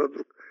подготовката на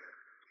друг.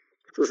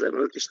 Съвсем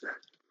различна.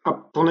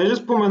 Понеже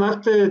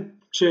споменахте,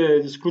 че е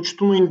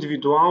изключително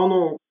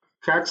индивидуално,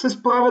 как се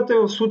справяте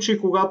в случай,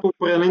 когато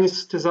определени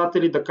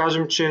състезатели, да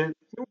кажем, че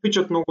не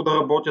обичат много да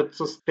работят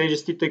с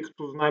тежести, тъй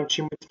като знаем,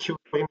 че има такива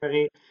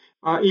примери,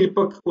 или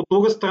пък от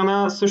друга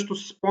страна, също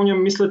си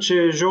спомням, мисля,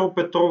 че Жоро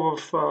Петров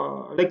в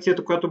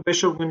лекцията, която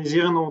беше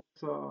организирана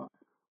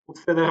от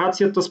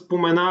Федерацията,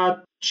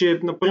 спомена, че,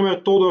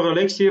 например, Тодор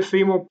Алексиев е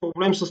имал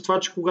проблем с това,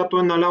 че когато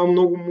е налял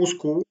много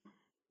мускул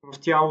в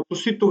тялото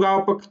си,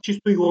 тогава пък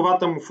чисто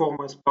игровата му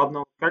форма е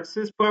спаднала. Как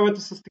се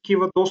справяте с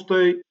такива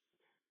доста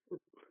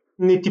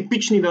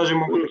нетипични, даже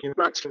мога да ги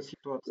нарека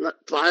ситуации?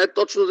 Това е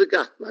точно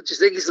така. Значи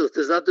всеки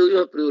състезател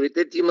има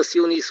приоритет, има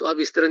силни и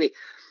слаби страни.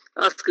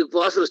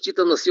 Аз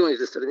разчитам на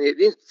силните страни.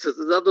 Един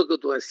състезател,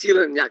 като е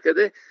силен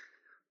някъде,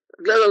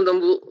 гледам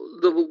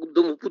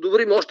да му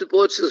подобрим още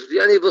повече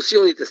състояние в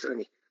силните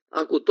страни.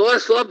 Ако той е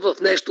слаб в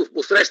нещо, в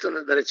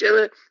посрещане, да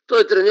речеме,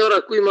 той треньор,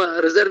 ако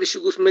има резерви, ще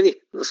го смени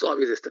на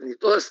слабите страни.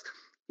 Тоест,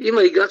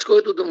 има играч,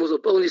 който да му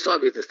запълни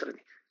слабите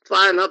страни.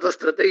 Това е едната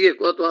стратегия,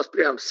 която аз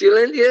приемам.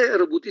 Силен ли е,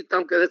 работи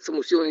там, където са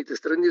му силните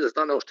страни, да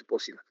стане още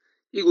по-силен.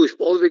 И го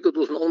използва като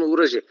основно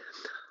оръжие.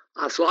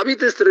 А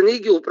слабите страни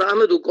ги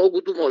оправяме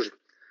доколкото може.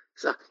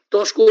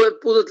 Тошко е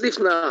податлив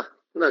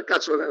на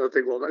качване на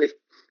тегло, нали?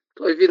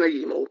 Той винаги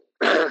имал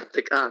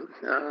така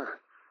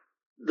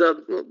да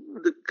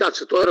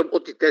кача. Той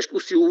работи тежко,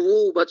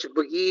 силово, обаче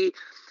пък и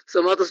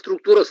самата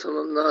структура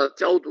на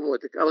тялото му е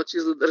такава, че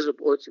задържа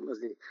повече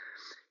мазнини.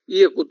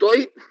 И ако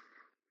той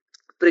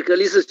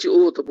прекали с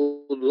силовата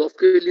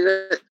подготовка или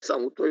не,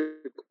 само той,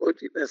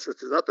 който не е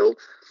състезател,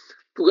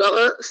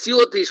 тогава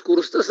силата и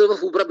скоростта са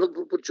в обратна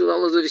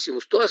пропорционална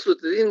зависимост. Тоест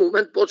от един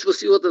момент почва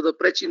силата да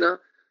пречи на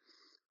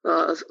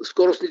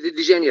скоростните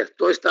движения.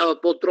 Той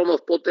става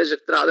по-тромав,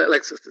 по-тежък, трябва да е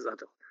лек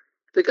състезател.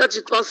 Така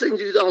че това са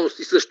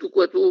индивидуалности също,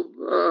 което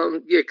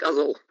ги е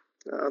казал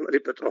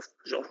Петров,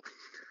 Жоро.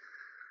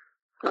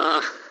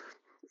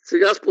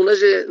 Сега,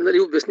 понеже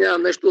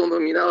обяснявам нещо, ама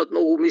минават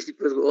много мисли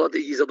през главата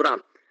и ги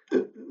забравям.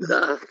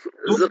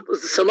 За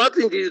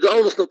самата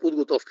индивидуалност на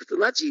подготовката.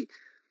 Значи,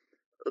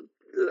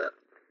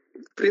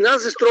 при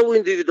нас е строго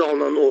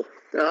индивидуална, но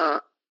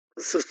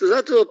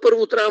състезателът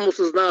първо трябва да му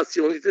съзнават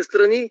силните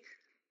страни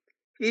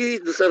и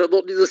да се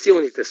работи за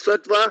силните.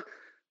 След това,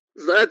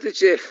 знаете,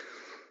 че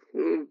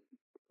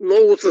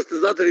много от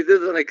състезателите,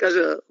 да не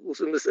кажа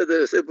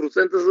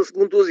 80-90% с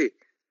контузии.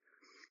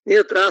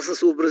 Ние трябва да се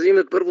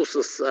съобразиме първо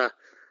с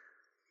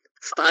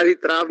стари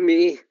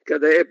травми,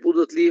 къде е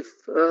податлив,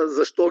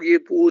 защо ги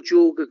е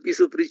получил, какви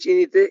са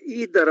причините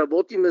и да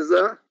работиме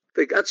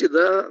така, че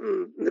да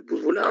не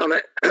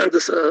позволяваме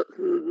да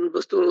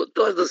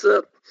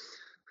се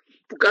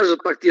покажат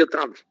пак тия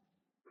травми.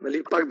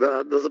 Пак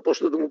да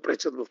започнат да му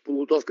пречат в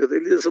подготовката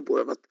или да се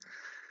появят.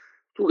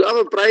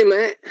 Тогава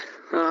правиме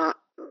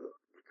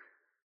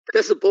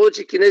те са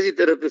повече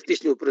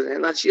кинезитерапевтични упражнения.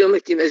 Значи имаме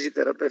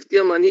кинезитерапевти,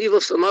 ама ние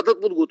в самата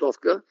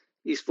подготовка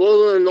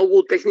използваме много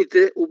от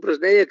техните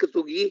упражнения,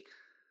 като ги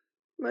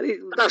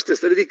нашите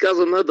среди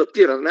казваме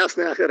адаптиране. Аз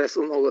не я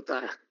харесвам много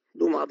тая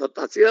дума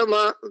адаптация,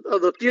 ама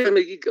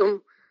адаптираме ги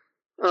към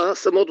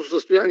самото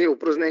състояние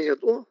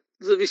упражнението,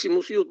 в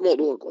зависимост и от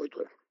модула,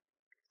 който е.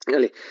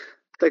 Нали?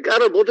 Така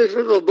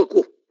работехме в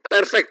Баку.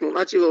 Перфектно.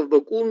 Значи в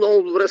Баку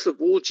много добре се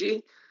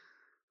получи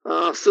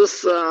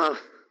с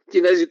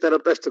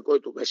кинезитерапевта,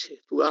 който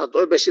беше. Тогава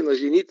той беше на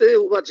жените,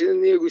 обаче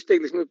ние го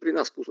изтеглихме при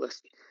нас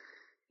последствие.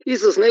 И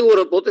с него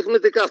работехме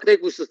така с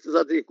някои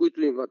състезатели,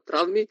 които имат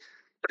травми,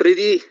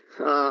 преди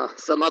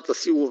самата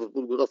силова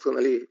подготовка,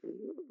 нали,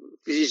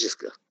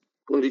 физическа,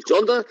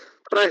 кондиционна,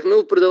 правихме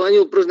определени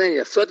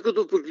упражнения. След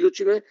като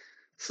приключиме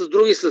с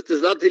други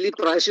състезатели,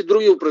 правеше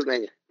други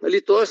упражнения.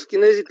 Нали, тоест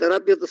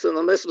кинезитерапията се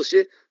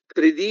намесваше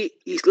преди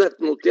и след,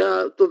 но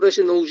то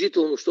беше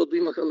наложително, защото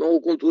имаха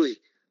много контузии.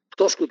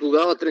 Тошко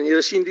тогава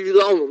тренираше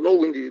индивидуално,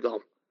 много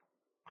индивидуално.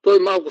 Той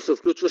малко се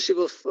включваше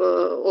в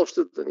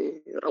общата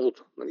ни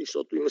работа, нали,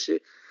 защото имаше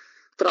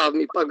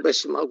травми, пак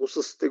беше малко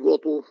с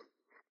теглото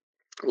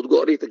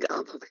отгоре и така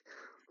нататък.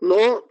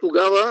 Но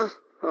тогава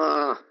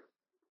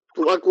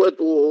това,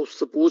 което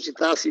се получи,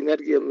 тази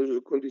синергия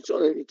между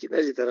кондиционен и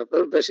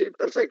кинезитерапевт, беше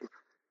перфектно.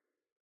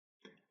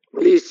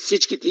 Нали,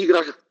 всичките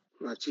играха.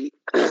 Значи,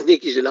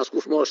 Ники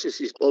Желязков можеше да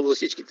си използва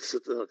всичките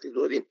състезатели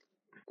до един.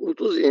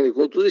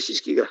 Контузии,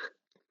 всички играха.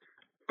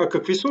 А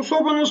какви са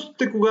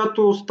особеностите,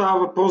 когато става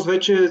въпрос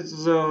вече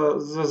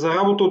за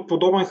работа от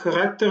подобен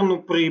характер,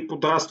 но при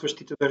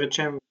подрастващите, да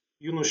речем,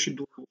 юноши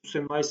до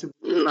 18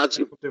 години?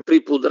 Значи,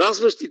 при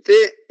подрастващите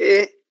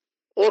е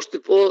още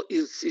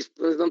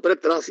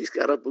напред трябва да се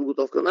изкара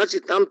подготовка.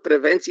 Значи там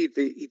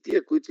превенциите и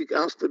тия, които ви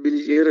казвам,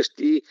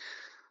 стабилизиращи,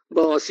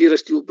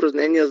 балансиращи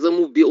упражнения за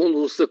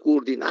мобилност, за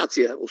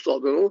координация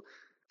особено,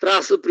 трябва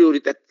да са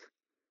приоритет.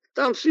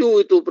 Там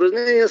силовите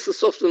упражнения със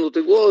собствено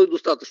тегло е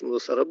достатъчно да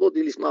се работи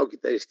или с малки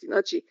тежести.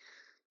 Значи,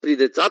 при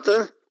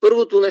децата,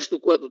 първото нещо,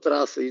 което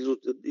трябва да се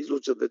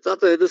изучат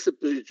децата, е да се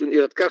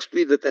позиционират как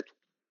стои детето.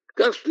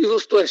 Как стои в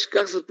стоеж,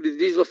 как се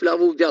придвижва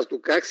вляво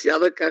вдясно, как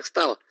сяда, как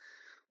става.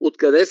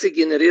 Откъде се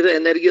генерира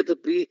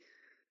енергията при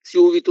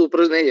силовите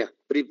упражнения,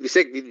 при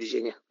всеки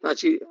движения.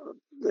 Значи,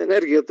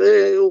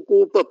 енергията е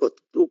около пъпът,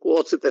 около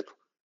отсетето.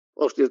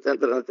 Общия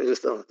център на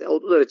тежестта на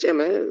тялото. Да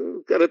речеме,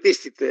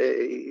 каратистите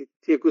и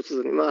тия, които се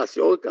занимават с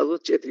йога,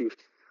 казват 4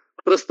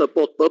 пръста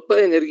под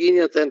пъпа,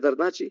 енергийният център.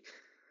 Значи,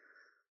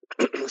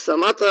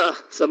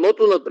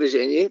 самото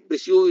напрежение при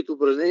силовите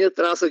упражнения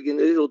трябва да се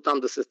генерира оттам,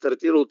 да се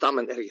стартира оттам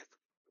енергията.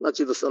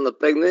 Значи да се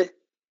напрегне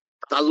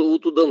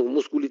тазовото дъно,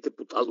 мускулите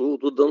по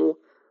тазовото дъно,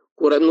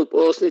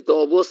 коремно-поясната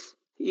област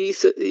и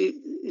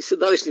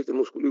седалищните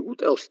мускули,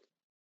 глутеусите.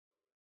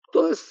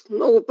 Тоест,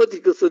 много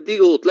пъти, като се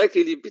дига от лек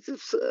или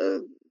бицепс,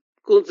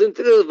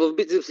 концентрират в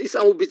бицепс и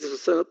само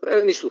бицепс се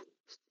напряга, нищо.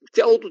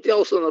 Цялото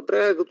тяло се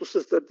напряга, като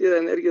се стартира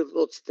енергията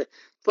от ците.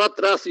 Това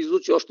трябва да се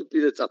изучи още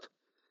при децата.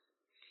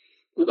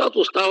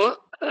 Когато става,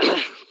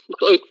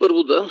 той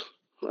първо да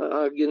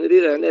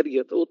генерира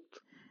енергията от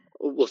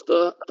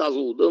областта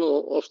тазово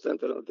дъно, общ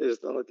център на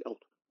тежестта на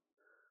тялото.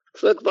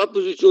 След това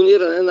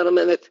позициониране на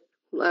раменете.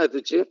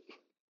 Знаете, че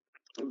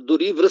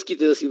дори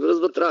връзките да си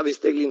връзват, трябва да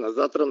изтегли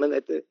назад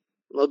раменете,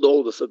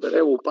 надолу да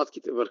събере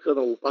лопатките, върха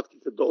на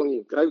лопатките,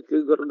 долния край,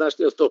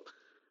 гърдашния стълб.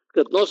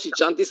 Като носи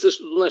чанти,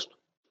 същото нещо.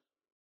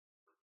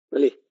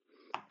 Нали?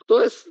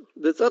 Тоест,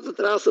 децата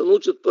трябва да се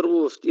научат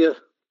първо в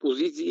тия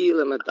позиции,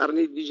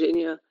 елементарни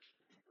движения,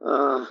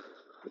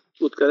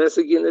 откъде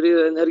се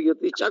генерира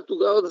енергията и чак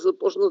тогава да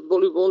започнат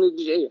волейболни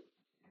движения.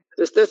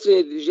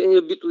 Естествени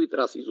движения, битови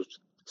трябва да се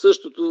изучат.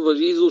 Същото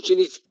важи и за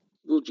учениците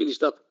в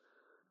училищата.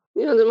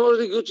 Ние не може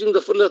да ги учим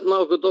да фърлят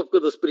малка топка,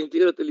 да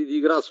спринтират или да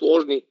играят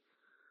сложни,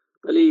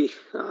 нали,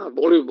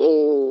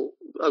 волейбол,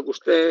 ако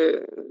ще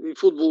и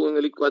футбол,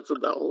 нали, което се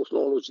дава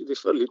основно учи да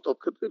хвърли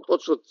топката и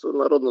почват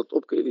народна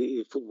топка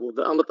или футбол.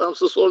 Да, ама там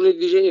са сложни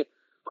движения.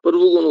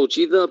 Първо го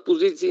научи на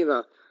позиции,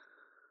 на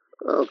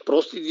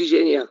прости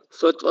движения,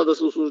 след това да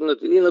се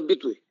усложнят или на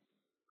битови.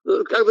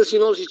 Как да си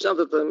носи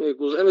чантата?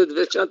 Ако вземе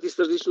 2 чанти с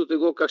различно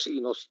тегло, как ще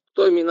ги носи?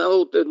 Той минава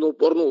от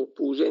едноопорно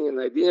положение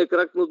на единия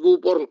крак на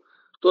двуопорно.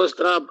 Тоест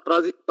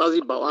трябва да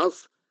пази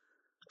баланс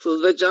с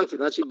 2 чанти.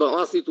 Значи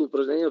балансните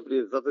упражнения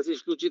при децата са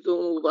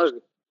изключително важни.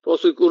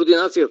 После и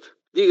координацията.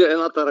 Дига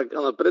едната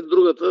ръка напред,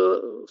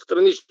 другата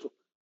странично.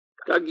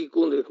 Как ги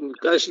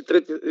кажеш и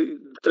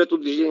трето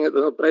движение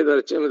да направи, да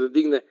речем, да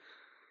дигне,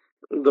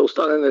 да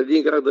остане на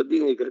един крак, да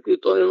дигне крака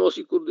и той не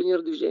носи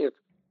координира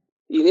движението.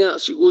 И ние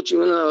ще го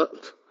учим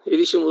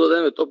или ще му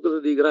дадем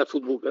топката да играе в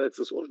футбол, където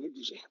са сложни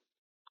движения.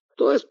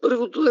 Тоест,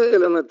 първото е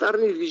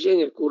елементарни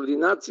движения,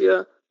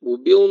 координация,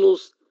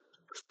 мобилност,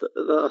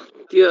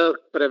 тия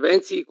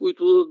превенции,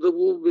 които да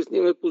го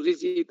обясниме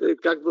позициите,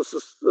 как да с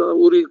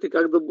уредите,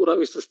 как да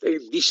боравиш с тях,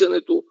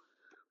 дишането,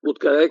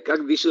 откъде,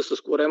 как диша,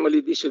 с корема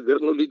ли диша,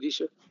 гърдно ли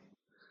диша.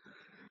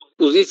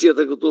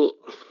 Позицията, като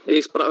е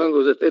изправен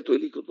до детето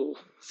или като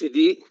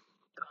седи,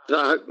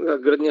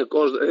 гръдния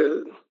кош да е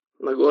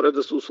нагоре,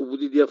 да се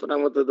освободи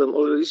диафрагмата, да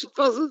може да диши.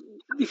 Това са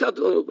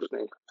дихателни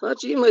упражнения.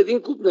 Значи има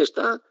един куп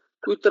неща,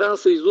 които трябва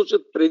да се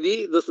изучат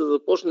преди да се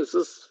започне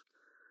с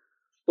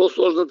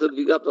по-сложната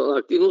двигателна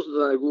активност,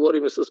 да не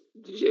говорим с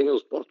движение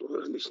от спортове,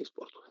 различни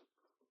спортове.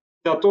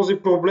 Да, този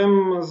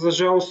проблем, за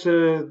жалост,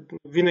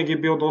 винаги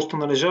е бил доста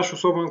належащ,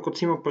 особено като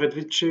си има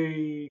предвид, че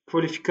и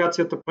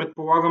квалификацията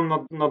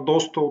предполагам на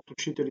доста от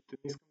учителите.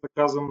 Не искам да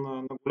казвам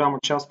на голяма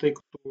част, тъй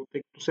като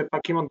все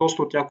пак има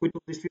доста от тях, които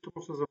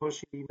действително са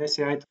завършили и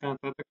НСА и така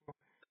нататък.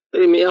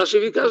 Аз ще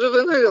ви кажа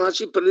веднага.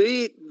 Значи,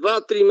 преди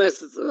 2-3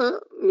 месеца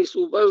ми се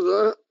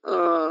обажда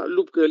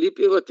Любка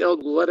Липиева. Тя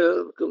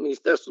отговаря към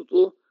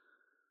Министерството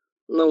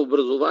на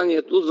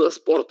образованието за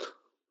спорт.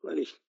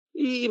 Нали?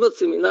 И имат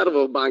семинар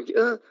в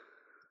Банкя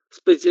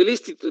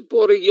специалистите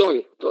по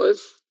региони, т.е.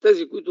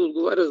 тези, които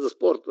отговарят за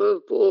спорта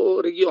по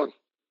региони,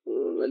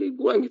 нали,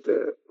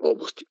 големите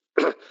области.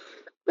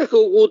 Беха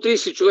около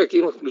 30 човека,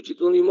 имах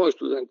включително и мои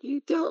студенти.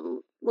 И тя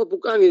ме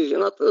покани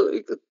жената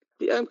и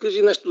тя им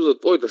кажи нещо за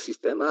твоята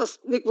система. Аз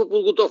никаква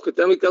подготовка.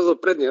 Тя ми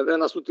казва предния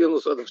ден, аз отивам на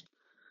следващия.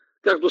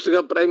 Както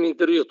сега правим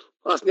интервюто.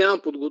 Аз нямам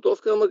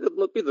подготовка, ама като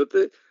ме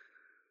питате,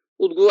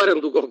 отговарям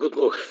доколкото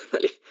мога.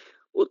 Нали?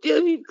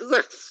 Отивам и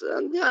казах,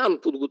 нямам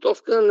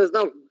подготовка, не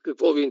знам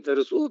какво ви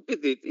интересува,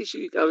 питайте и ще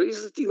ви кажа. И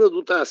се стигна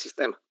до тази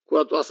система,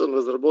 която аз съм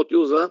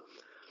разработил за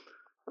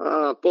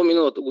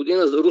по-миналата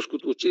година за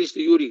руското училище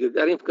Юрий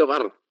Гагарин в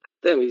Каварна.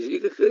 Те ме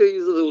извикаха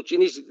и за да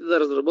учениците да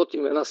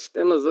разработим една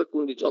система за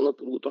кондиционна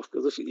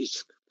подготовка, за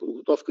физическа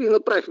подготовка и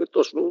направихме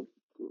точно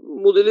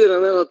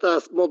моделиране на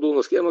тази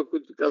модулна схема,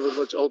 която ви казах в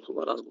началото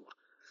на разговора.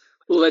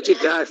 Но вече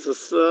тя е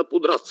с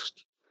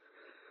подрастващи.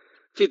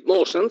 Fit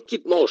Motion,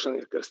 Kit Motion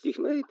я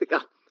кръстихме и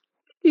така.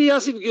 И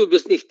аз им ги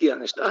обясних тия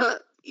неща.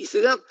 И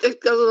сега те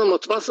казват, ама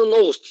това са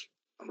новости.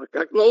 Ама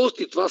как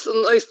новости? Това са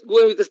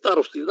най-големите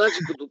старости. Значи,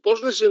 като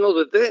почнеш едно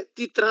дете,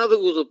 ти трябва да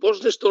го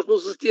започнеш точно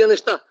с тия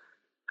неща.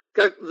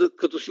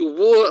 Като си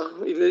обува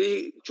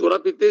или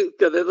чорапите,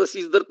 къде да си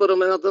издърпа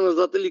рамената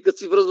назад или като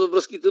си връзва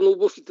връзките на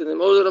обувките. Не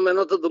може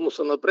рамената да му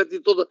са напред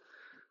и то да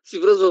си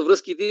връзва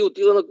връзките и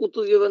отива на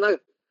контузия веднага.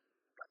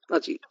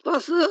 Значи, това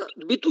са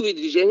битови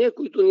движения,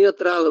 които ние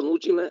трябва да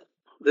научим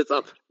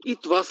децата. И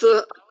това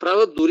са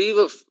правят дори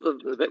в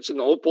вече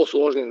много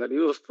по-сложни, нали,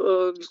 в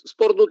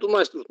спортното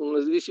майсторство,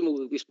 независимо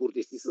какви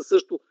спортисти са.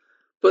 Също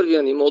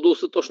първия ни модул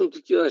са точно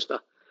такива неща.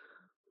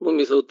 Но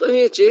мисълта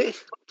ми е, че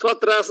това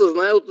трябва да се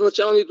знае от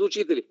началните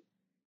учители.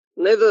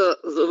 Не да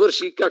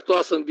завърши, както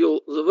аз съм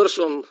бил,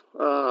 завършвам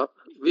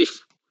ВИФ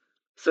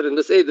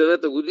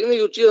 79-та година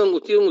и отивам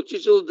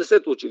учител в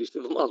 10-то училище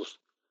в младост.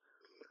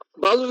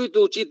 Базовите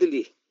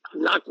учители,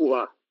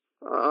 Накова,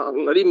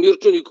 нали,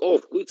 Мирчо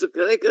Николов, които са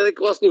къде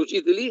класни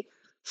учители,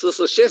 са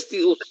с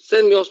 6 от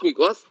 7-8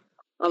 клас,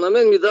 а на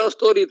мен ми дава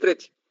 2 и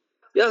 3.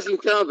 И аз им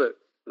казвам,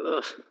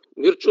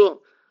 Мирчо,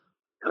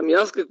 ами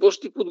аз какво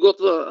ще ти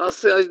подготвя? Аз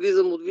сега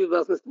излизам от ВИВ,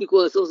 аз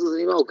никога не съм се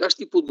занимавал. Как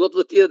ще ти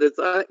подготвя тия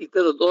деца и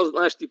те да дойдат,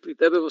 знаеш ти при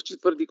тебе в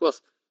 4-ти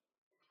клас?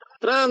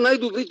 Трябва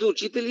най-добрите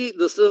учители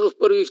да са в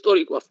 1-и и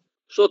 2-и клас.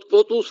 Защото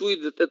каквото усвои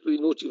детето и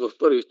научи в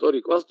 1-и и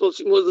 2-и клас, то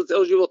си му е за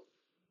цял живот.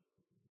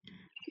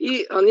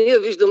 А ние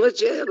виждаме,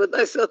 че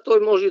дай сега той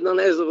може да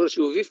не е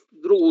завършил ВИФ,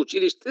 друго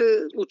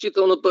училище,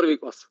 учител на 1-ви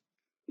клас.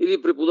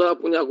 Или преподава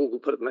по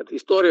няколко предмета.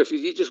 История,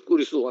 физическо,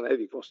 рисуване,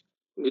 еди какво си.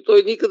 И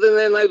той никъде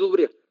не е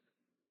най-добрия.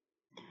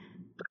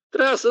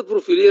 Трябва да са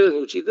профилирани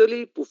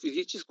учители по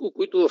физическо,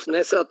 които в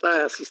НСА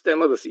тая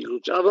система да се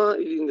изучава,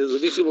 или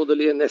независимо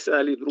дали е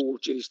НСА или друго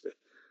училище.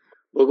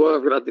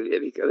 Благоевград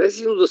или къде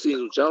си, но да се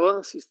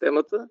изучава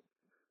системата,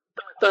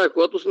 тая,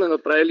 която сме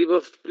направили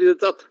при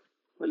децата.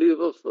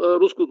 В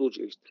руското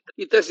училище.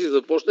 И те си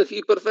започнаха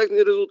и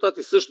перфектни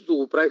резултати. Същото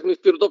го правихме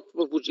в Пирдоп,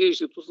 в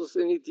училището с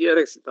едни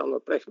TRX. Там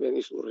направихме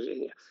едни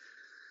съоръжения.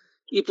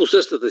 И по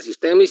същата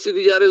система и се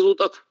видя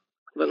резултат.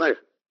 Веднага.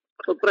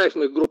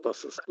 Направихме група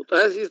по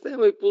тази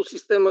система и по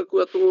система,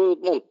 която е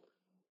от МОН.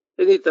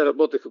 Едните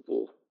работеха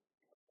по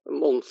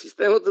МОН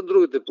системата,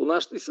 другите по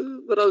нашата и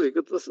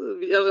разликата се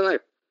видя веднага.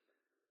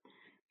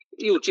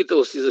 И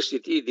учител си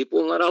защити и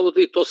дипломна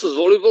работа и то с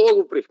волейбола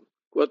го приехме.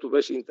 Което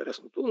беше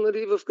интересното.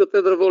 Нали, в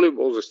катедра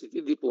волейбол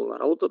защити дипломна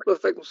работа,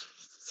 перфектно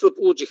се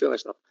получиха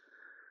нещата.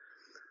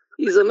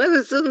 И за мен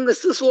не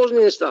са сложни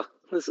неща.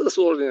 Не са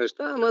сложни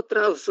неща, ама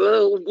трябва да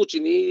са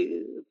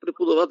обучени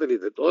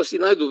преподавателите. Тоест и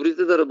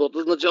най-добрите да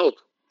работят в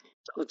началото.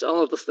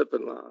 Началната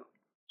степен на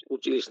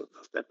училищната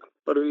степен.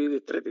 1-и или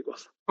 3-ти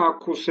клас.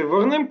 Ако се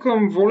върнем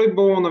към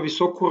волейбола на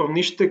високо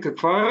равнище,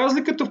 каква е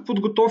разликата в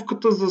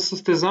подготовката за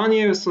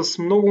състезание с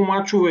много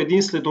мачове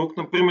един след друг,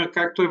 например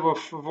както е в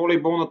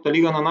волейболната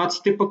лига на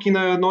нациите, пък и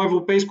на едно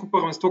европейско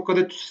първенство,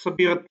 където се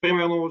събират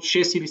примерно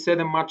 6 или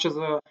 7 мача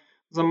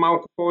за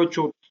малко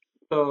повече от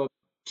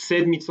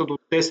седмица до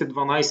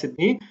 10-12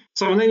 дни, в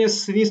сравнение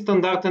с един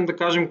стандартен, да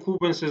кажем,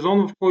 клубен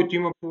сезон, в който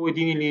има по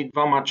един или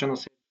два мача на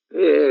седмица?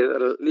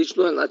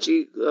 Различно е.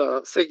 Значи,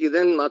 всеки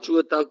ден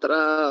мачове, там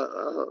трябва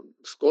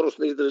скорост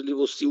на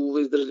издържливост,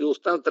 силова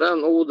издържливост, там трябва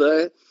много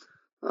да е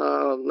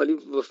нали,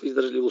 в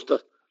издържливостта.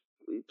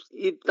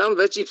 И там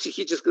вече и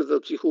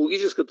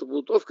психологическата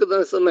подготовка да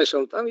не са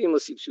мешана. Там има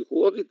си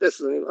психолози, те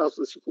се занимават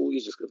с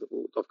психологическата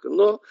подготовка.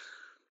 Но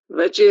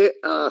вече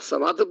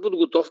самата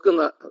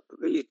подготовка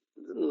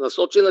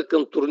насочена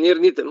към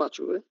турнирните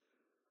мачове,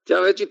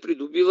 тя вече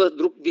придобива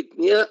друг вид.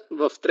 Ние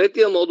в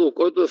третия модул,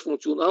 който е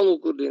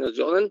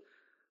функционално-координационен,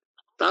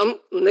 там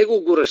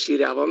него го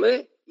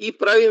разширяваме и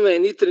правиме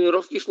едни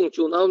тренировки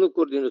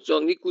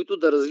функционално-координационни, които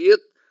да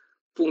развият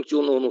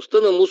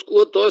функционалността на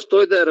мускула, т.е.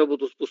 той да е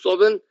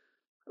работоспособен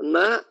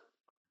в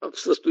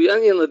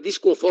състояние на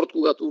дискомфорт,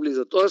 когато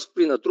влиза, т.е.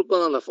 при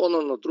натрупана на фона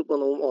на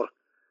натрупана умора.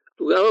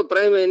 Тогава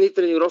правим едни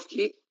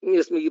тренировки,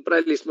 ние сме ги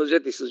правили с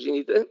мъжете и с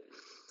жените,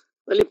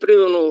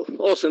 примерно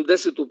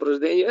 8-10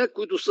 упражнения,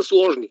 които са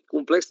сложни,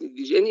 комплексни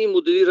движения и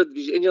моделират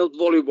движения от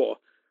волейбола.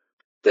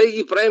 Те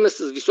ги правиме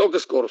с висока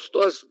скорост,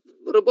 т.е.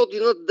 работи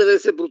над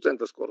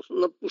 90% скорост,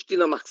 почти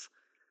на макс.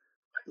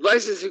 20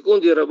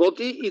 секунди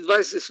работи и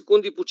 20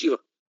 секунди почива.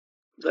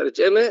 Да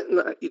речеме,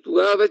 и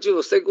тогава вече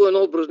във всеко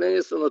едно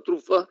упражнение се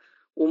натрупва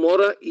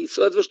умора и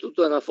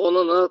следващото е на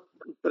фона на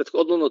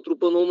предходно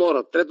натрупана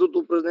умора. Третото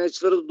упражнение,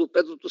 четвъртото,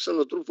 петото се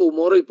натрупва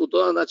умора и по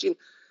този начин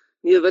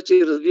ние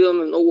вече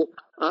развиваме много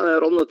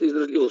анаеробната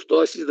издръжливост,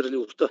 т.е.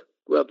 издръжливостта,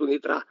 която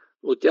ни трябва.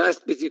 Но тя е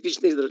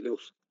специфична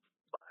издръжливост.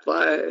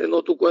 Това е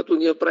едното, което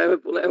ние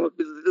правим, поне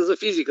за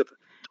физиката.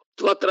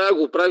 Това трябва да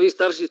го прави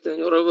старши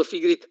треньора в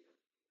игрите.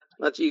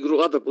 Значи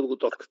игровата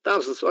подготовка.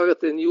 Там се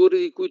слагат едни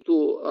уреди,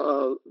 които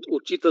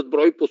отчитат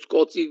брой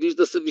подскоци,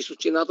 вижда се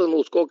височината на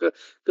отскока.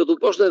 Като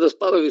почне да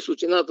спада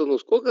височината на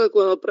отскока,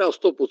 ако е направил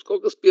 100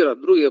 подскока, спира.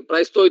 Другия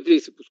прави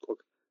 130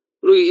 подскока.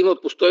 Другия има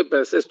по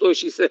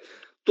 150,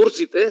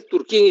 160.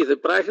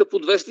 Туркините правиха по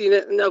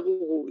 200 и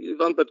няколко.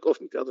 Иван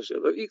Петков ми казваше.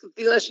 И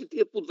ти знаеш,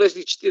 тия по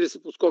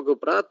 240 подскока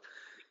правят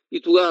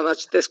и тогава,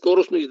 значи, те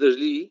скоростно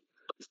издържливи,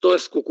 т.е.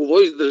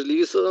 скоково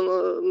издържливи са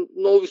на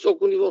много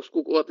високо ниво,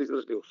 скоковата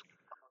издържливост.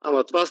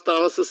 Ама това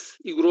става с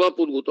игрова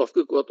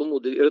подготовка, която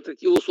моделира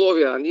такива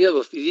условия. А ние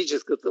в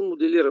физическата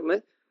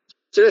моделираме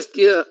чрез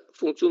тия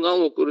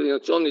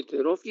функционално-координационни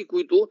тренировки,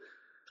 които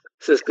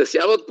се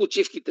скъсяват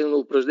почивките на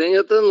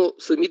упражненията, но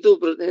самите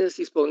упражнения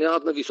се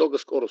изпълняват на висока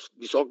скорост.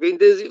 Висока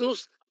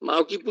интензивност,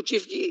 малки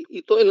почивки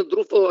и той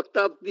натрупва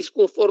лактат,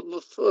 дискомфорт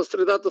в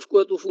средата, в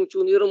която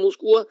функционира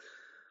мускула.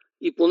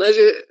 И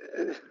понеже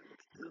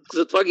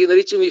затова ги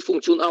наричаме и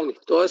функционални,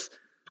 т.е.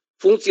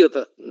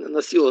 функцията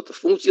на силата,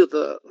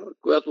 функцията,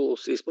 която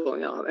се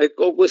изпълнява,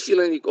 колко е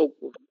силен и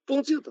колко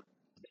функцията.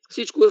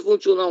 Всичко е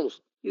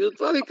функционалност. И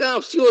затова ви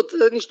казвам,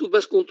 силата е нищо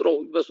без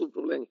контрол, без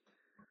управление.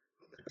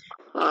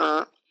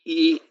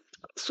 И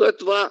след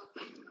това,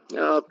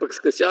 пък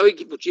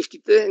скъсявайки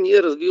почивките,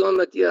 ние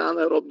развиваме тия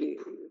анаеробни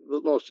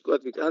възможности,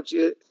 която ви казвам,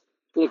 че е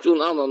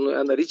функционална, но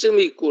я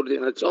наричаме и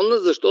координационна,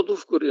 защото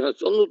в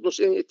координационно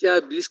отношение тя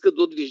е близка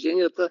до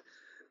движенията,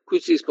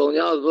 които се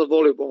изпълняват във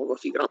волейбол,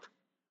 в играта.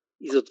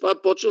 И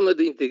затова почваме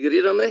да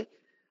интегрираме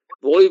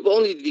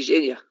волейболни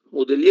движения,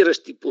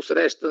 моделиращи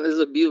посрещане,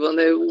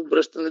 забиване,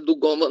 обръщане,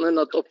 догонване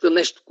на топка,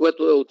 нещо,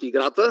 което е от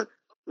играта,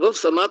 в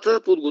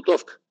самата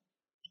подготовка.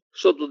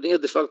 Защото ние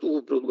де-факто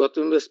го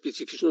подготвяме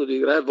специфично да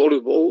играе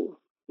волейбол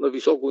на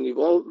високо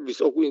ниво,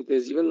 високо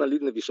интензивен,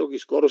 на високи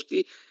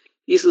скорости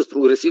и с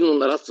прогресивно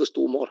нарастваща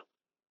умора.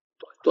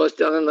 Тоест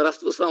тя не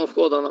нараства само в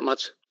хода на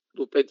матча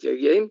до петия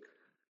гейм,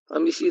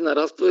 ами си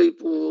нараства и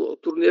по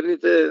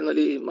турнирните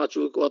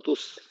мачове, когато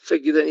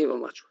всеки ден има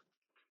мачове.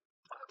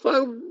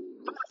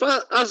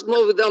 Това аз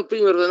мога да дам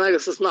пример веднага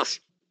с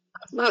Насия.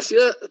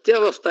 Насия,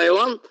 тя в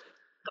Тайланд,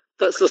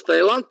 с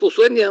Тайланд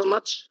последния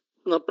матч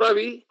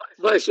направи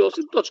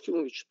 28 точки,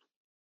 момичето.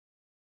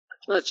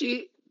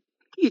 Значи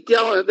и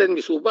тя на ден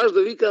ми се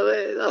обажда,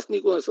 вика, аз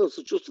никога не съм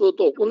се чувствала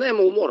толкова.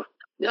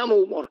 Няма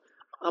умора.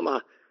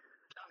 Ама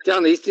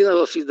тя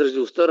наистина в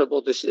издържливостта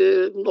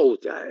работеше много.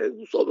 Тя е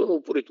особено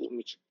упорито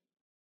момиче.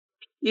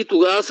 И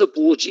тогава се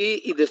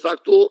получи и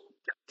де-факто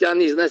тя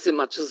не изнесе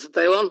матча за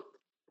Тайланд.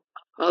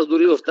 Аз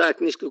дори в тая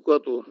книжка,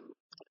 която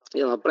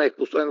я направих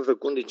последната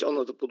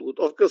кондиционната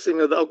подготовка, съм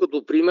я дал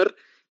като пример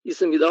и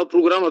съм ми дал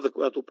програмата,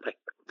 която прави.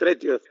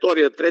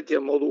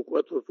 Третия модул,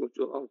 който е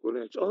функционално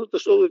координационната,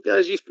 защото тя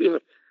е жив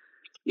пример.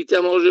 И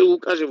тя може да го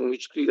каже,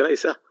 момичето, играй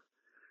сега.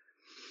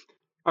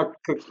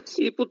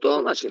 И по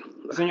този начин.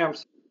 Извинявам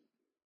се.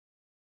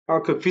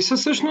 Какви са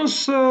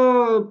всъщност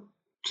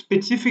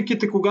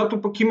спецификите,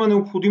 когато пък има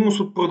необходимост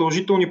от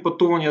продължителни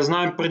пътувания?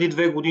 Знаем преди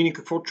 2 години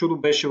какво чудо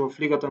беше в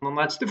Лигата на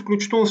нациите,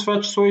 включително с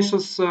това число и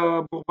с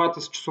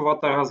борбата с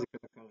часовата разлика,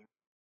 да кажем.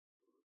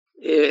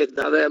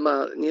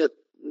 Ама ние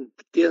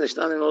тия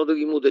неща не можем да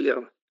ги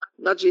моделираме.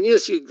 Значи ние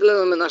си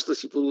гледаме нашата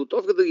си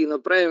подготовка да ги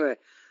направим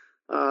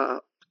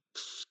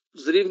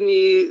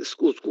взривни,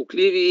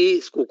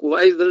 скокливи,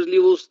 скокова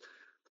издържливост,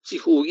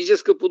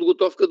 психологическа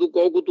подготовка,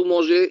 доколкото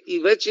може и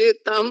вече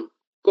там,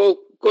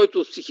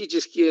 който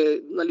психически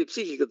е,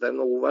 психиката е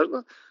много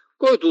важна,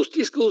 който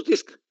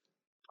стиска.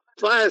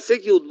 Това е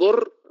всеки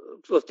отбор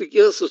в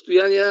такива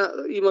състояния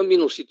има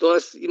минуси,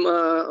 т.е.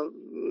 има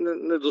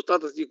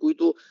недостатъци,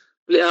 които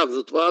влияят.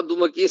 Затова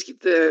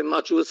домакинските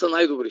мачове са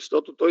най-добри,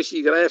 защото той си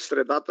играе в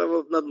средата,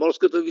 в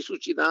надморската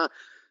височина.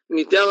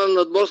 Тя на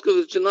надморска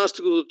височина, аз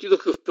като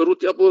отидоха в Перу,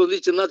 тя по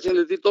различен начин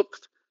лети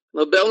топката.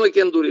 На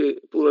Белмекен дори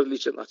по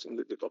различен начин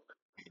лети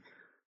топката.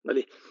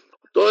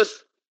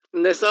 Тоест,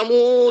 не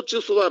само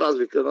часова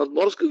разлика,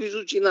 надморска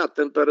височина,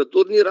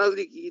 температурни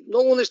разлики,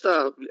 много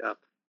неща влияят.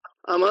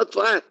 Ама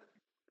това е.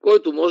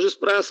 Който може,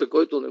 справя се,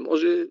 който не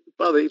може,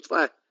 пада и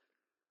това е.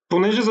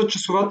 Понеже за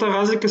часовата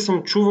разлика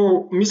съм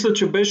чувал, мисля,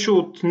 че беше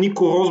от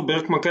Нико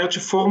Росберг, макар че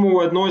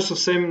Формула 1 е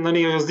съвсем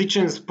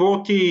различен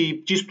спорт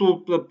и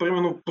чисто,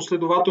 примерно,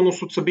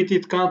 последователност от събития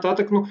и така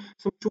нататък, но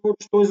съм чувал,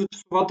 че той за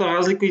часовата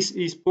разлика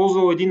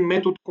използвал един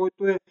метод,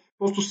 който е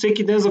просто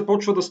всеки ден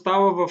започва да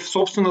става в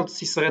собствената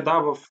си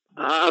среда.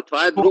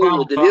 Това е друго.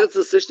 Моделират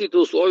със същите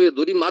условия.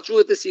 Дори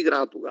мачовете си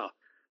играят тогава.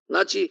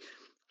 Значи,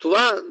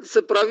 това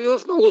се прави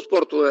в много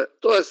спортове.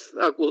 Тоест,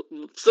 ако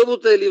в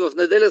събота или в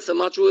неделя са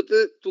мачовете,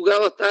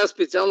 тогава тая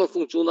специална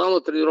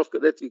функционална тренировка,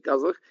 дето ви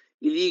казвах,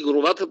 или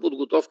игровата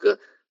подготовка,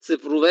 се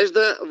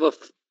провежда в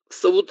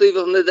събота и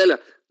в неделя.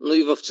 Но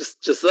и в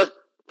часа.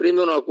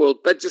 Примерно, ако е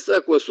от 5 часа,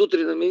 ако е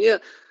сутрин на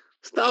миния,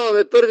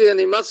 ставаме първия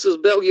ни мач с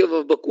Белгия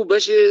в Баку,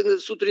 беше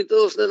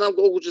сутринта в не знам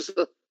колко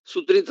часа.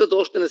 Сутринта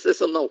още не се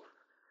съмнал.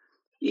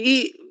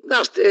 И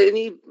нашите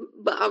едни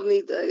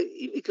бавни,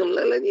 и викам,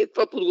 леле, ние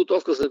каква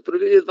подготовка сме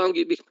правили, едва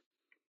ги бихме.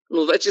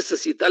 Но вече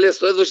с Италия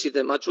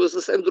следващите мачове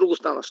съвсем друго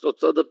стана, защото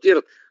се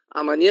адаптират.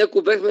 Ама ние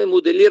ако бехме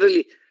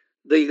моделирали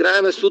да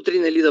играеме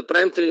сутрин или да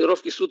правим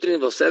тренировки сутрин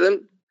в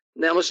 7,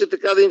 нямаше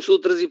така да им се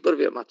отрази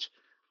първия матч.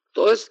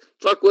 Тоест,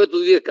 това, което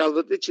вие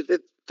казвате, че те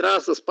трябва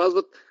да се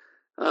спазват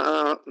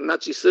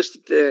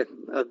същите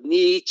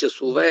дни,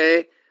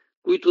 часове,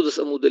 които да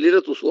се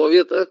моделират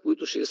условията,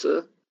 които ще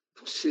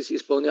се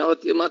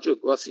изпълняват тия мачове,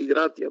 когато се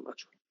играят тия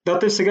мачове. Да,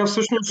 те сега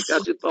всъщност...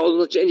 Така че това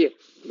значение.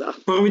 Да.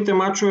 Първите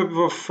мачове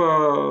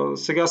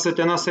сега след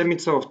една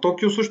седмица в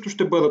Токио също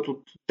ще бъдат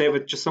от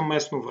 9 часа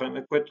местно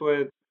време, което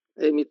е...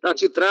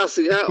 Значи трябва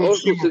сега,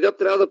 още сега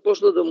трябва да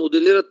почна да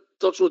моделират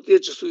точно тия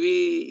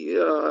часови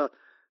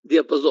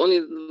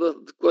диапазони, в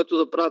което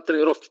да правят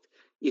тренировките.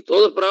 И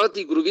то да правят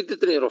игровите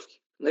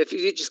тренировки, не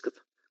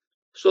физическата.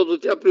 Защото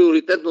тя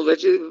приоритетно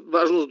вече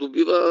важност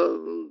добива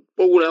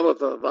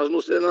по-голямата.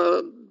 Важност е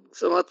на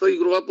самата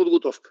игрова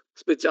подготовка,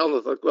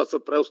 специалната, която се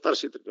прави от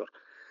старшия треньор.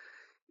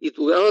 И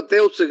тогава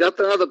те от сега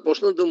трябва да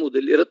почнат да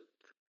моделират,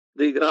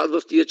 да играят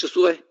в тия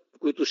часове,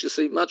 които ще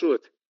са и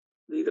мачовете.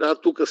 Да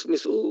играят тук, в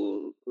смисъл,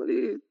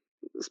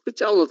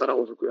 специалната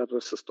работа, която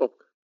е с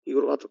топка,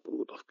 игровата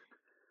подготовка.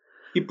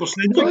 И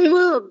последния... Той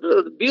има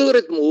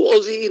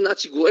биоритмолози,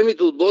 значи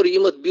големите отбори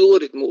имат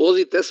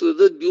биоритмолози, те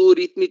следят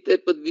биоритмите,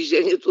 по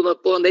движението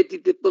на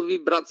планетите, по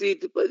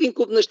вибрациите, по един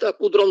куп неща,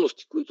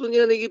 подробности, които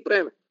ние не ги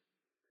правим.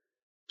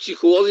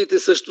 Психолозите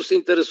също се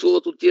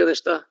интересуват от тия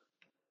неща.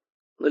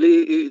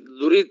 И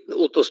дори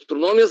от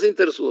астрономия се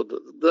интересуват. Да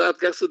знаят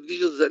как се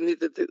движат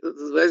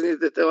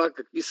звездните тела,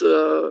 какви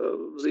са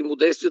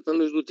взаимодействията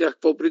между тях,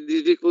 какво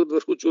предизвикват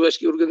върху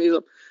човешки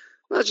организъм.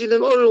 Значи не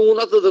може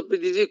Луната да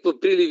предизвиква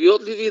приливи и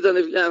отливи и да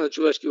не влияе на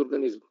човешки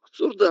организъм.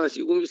 Абсурд, да не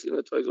си го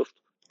мислиме това изобщо.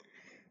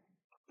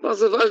 Това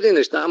са важни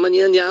неща, ама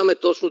ние нямаме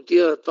точно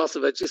тия, това са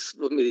вече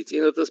в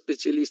медицината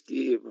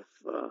специалисти,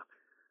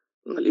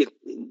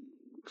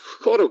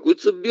 хора,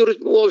 които са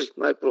биоритмолози,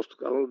 най-просто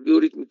казвам,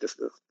 биоритмите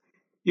са.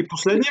 И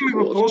последният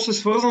ми въпрос е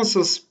свързан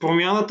с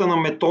промяната на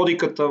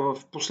методиката в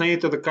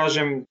последните, да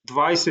кажем,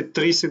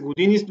 20-30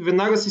 години.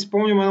 Веднага си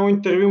спомням едно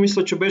интервю,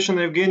 мисля, че беше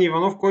на Евгений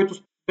Иванов, който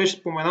беше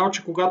споменал,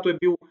 че когато е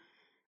бил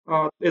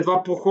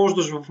едва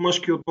прохождаш в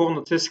мъжки отбор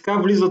на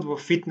ЦСКА, влизат в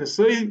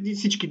фитнеса и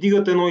всички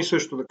дигат едно и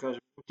също, да кажем.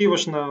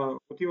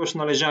 Отиваш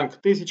на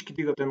лежанката и всички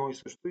дигат едно и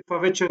също. И това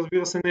вече,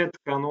 разбира се, не е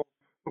така, но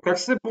как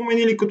са се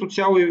променили като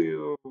цяло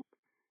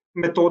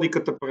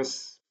методиката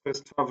през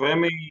това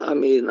време?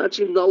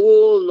 Значи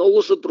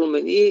много се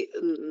промени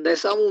не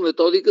само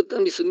методиката,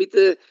 ами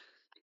самите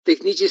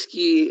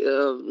технически,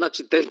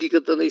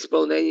 техниката на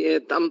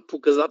изпълнение, там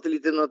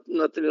показателите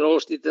на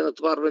тренировъчните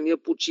натварвания,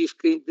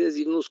 почивка,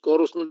 интензивно,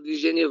 скорост на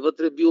движение,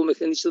 вътре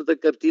биомеханичната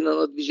картина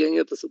на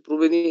движенията се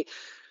промени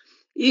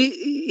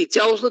и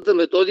цялостната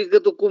методика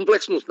като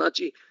комплексност.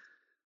 Значи,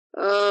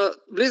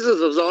 влизат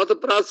в залата,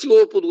 правят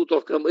силова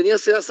подготовка. Ама ние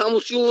сега само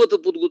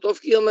силовата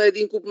подготовка имаме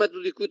един куп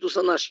методи, които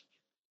са наши.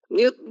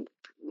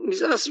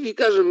 Аз ви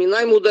кажа,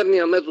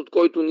 най-модерният метод,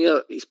 който ние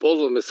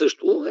използваме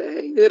също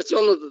е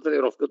инерционната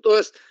тренировка.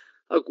 Тоест,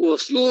 ако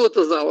в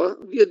силовата зала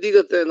вие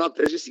дигате една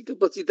тежест и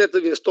капацитета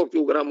ви е 100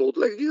 кг от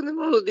лег, вие не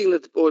може да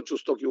дигнете повече от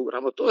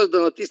 100 кг. Тоест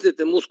да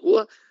натиснете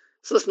мускула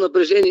с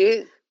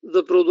напрежение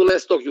да преодолее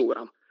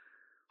 100 кг.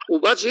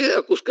 Обаче,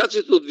 ако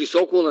скачате от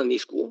високо на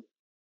ниско,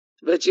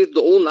 вече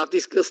долу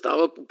натиска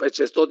става по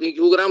 5-600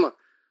 кг.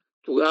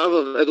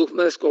 Тогава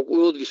въведохме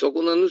скокове от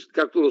високо на ниско,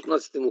 както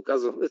руснаците му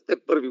казваме. Те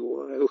първи го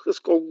въведоха,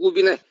 скок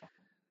глубине.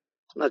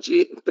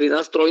 Значи, при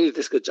нас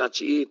тройните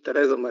скачачи,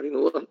 Тереза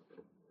Маринова,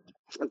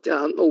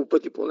 тя много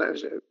пъти,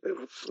 понеже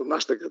в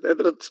нашата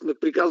катедра сме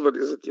приказвали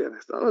за тия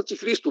неща. Значи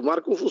Христо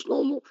Марков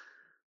основно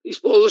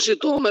използваше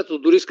този метод,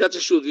 дори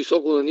скачаше от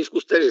високо на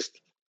ниско с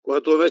тежести,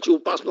 което е вече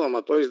опасно,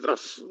 ама той е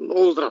здрав,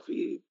 много здрав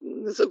и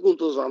не се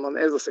контузва, ама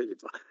не е за всеки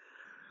това.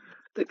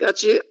 Така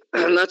че,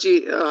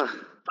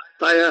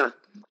 тая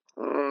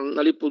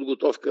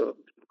подготовка,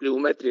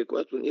 плиометрия,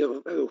 която ние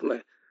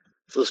въведохме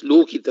с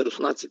люлките,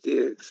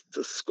 руснаците,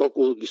 с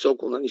скоко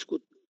високо на ниско.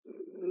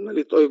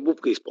 Нали, той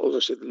Бубка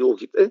използваше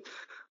люлките,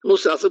 но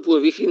сега се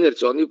появиха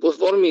инерционни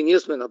платформи и ние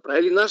сме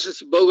направили наша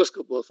си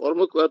българска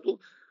платформа, която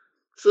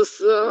с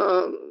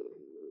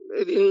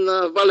един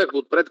валяк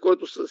отпред,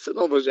 който с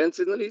едно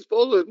въженце, нали,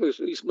 използвахме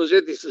и с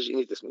мъжете и с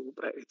жените сме го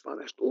правили това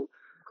нещо,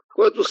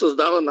 което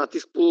създава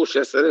натиск по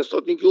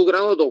 600-700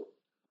 кг долу.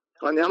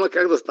 Това няма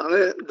как да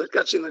стане да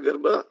качи на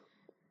гърба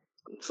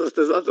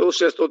състезател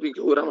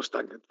 600 кг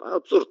щанга. Това е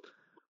абсурд.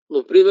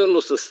 Но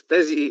примерно с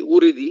тези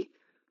уреди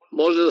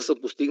може да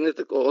се постигне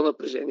такова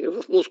напрежение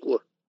в мускула,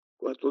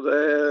 което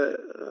да е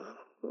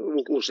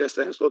около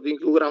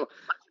 600-700 кг.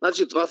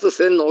 Значи това са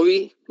все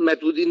нови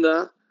методи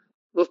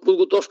в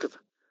подготовката.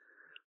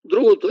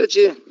 Другото е,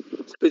 че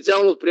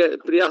специално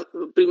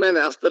при мен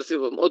аз търся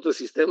в моята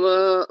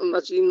система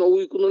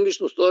много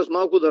икономичност, т.е.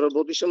 малко да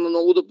работиш, ама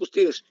много да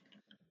постигаш.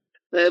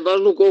 Не е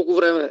важно колко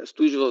време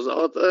стоиш в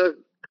залата,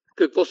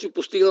 какво си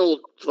постигнал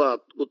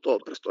от този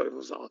престой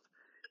в залата.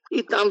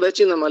 И там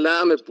вече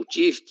намаляваме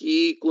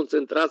почивки,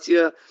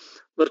 концентрация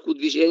върху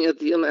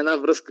движенията. Имаме една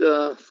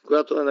връзка,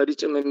 която я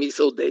наричаме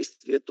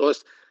мисъл-действие, т.е.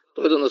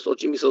 той да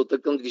насочи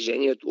мисълта към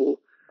движението,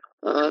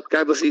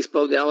 как да се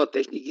изпълняват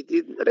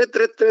техниките.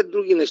 Ред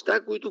други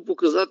неща, които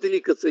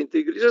показатели като се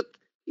интегрират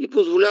и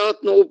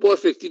позволяват много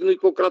по-ефективно и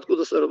по-кратко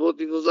да се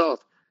работи в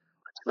залата.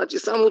 Значи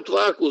само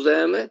това, ако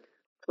вземеме,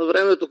 на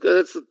времето,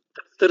 където са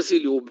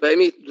търсили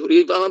обеми, дори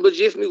Иван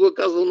Абаджиев ми го е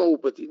казал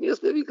много пъти. Ние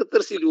сме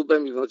търсили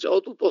обеми в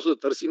началото, после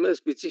търсиме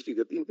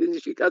спецификата,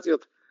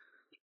 интензификацията.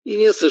 И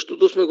ние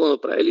същото сме го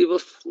направили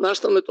в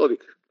нашата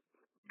методика.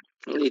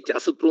 И тя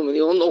се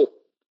променила много.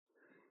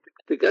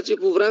 Така че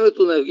по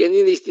времето на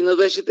Евгений наистина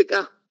беше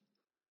така.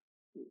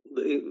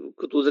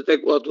 Като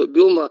дете, когато е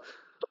бил,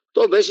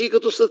 то беше и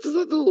като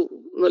състезател,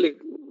 нали,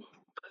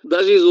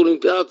 даже и за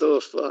Олимпиадата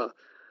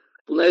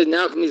понеже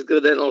нямахме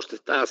изградена още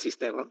тази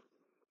система.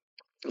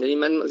 Нали,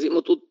 мен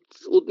взимат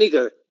от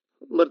никъде.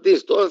 Мартин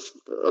Стоев,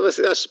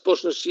 сега ще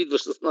почнеш, ще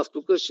идваш с нас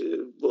тук, ще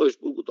водиш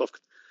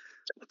подготовката.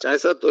 Чай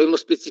сега, той има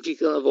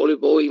специфика на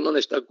волейбол, има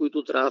неща,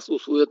 които трябва да се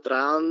усвоят,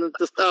 трябва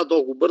да става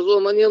толкова бързо,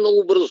 ама ние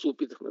много бързо се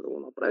опитахме да го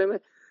направим.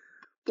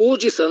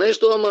 Получи се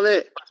нещо, ама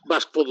не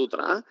баш каквото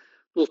трябва,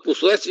 но в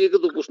последствие,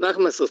 като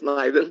почнахме с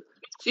Найден,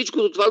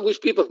 всичкото това го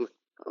изпипахме.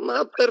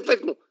 Ама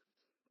перфектно.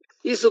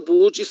 И се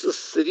получи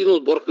с един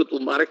отбор като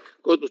Марек,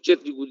 който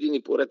 4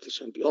 години поред е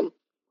шампион,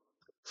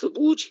 се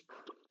получи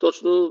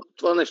точно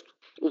това нещо.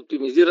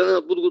 Оптимизиране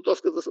на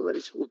подготовката се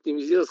нарича.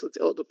 Оптимизира се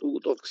цялата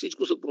подготовка.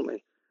 Всичко се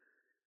промени.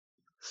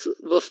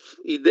 В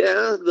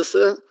идея да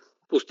се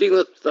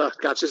постигнат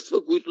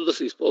качества, които да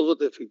се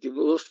използват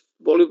ефективно в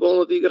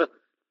волейболната игра.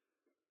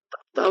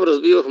 Там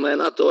разбивахме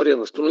една теория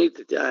на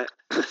струните, тя е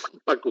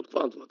пак от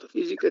квантовата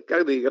физика,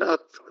 как да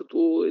играят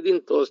като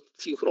един,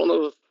 т.е. синхрона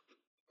в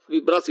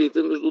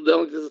вибрациите между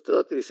отделните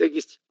състезатели.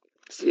 Всеки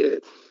си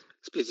е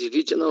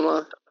специфичен,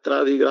 ама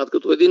трябва да играят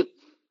като един,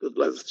 като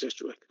 26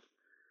 човека.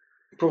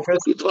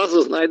 И това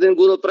с Найден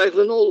го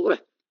направихме много добре.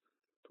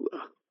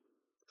 Тогава.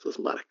 С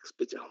Марек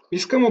специално.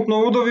 Искам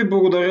отново да ви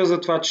благодаря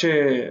за това,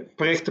 че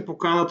приехте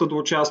поканата да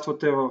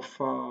участвате в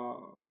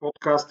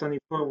подкаста ни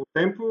Първо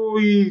темпо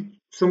и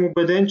съм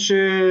убеден, че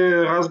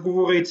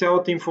разговора и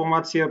цялата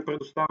информация,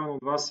 предоставена от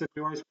вас, е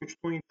била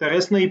изключително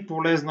интересна и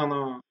полезна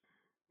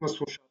на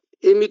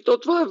слушателите.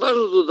 Това е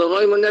важното,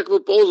 да има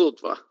някаква полза от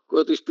това,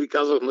 което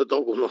изприказвахме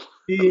толкова много.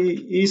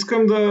 И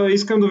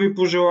искам да ви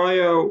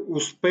пожелая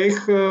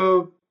успех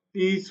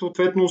и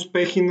съответно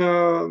успехи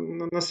на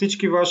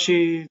всички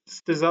ваши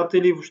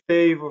състезатели, въобще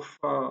и в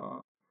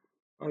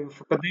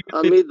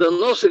академията.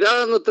 Дано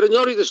сега на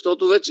треньорите,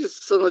 защото вече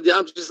се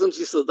надявам, че съм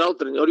си създал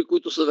треньори,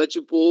 които са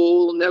вече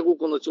по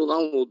няколко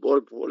национално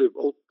отбори по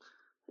волейбол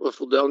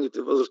в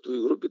отделните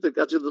възрастови групи,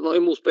 така че дано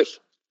има успехи.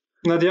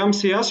 Надявам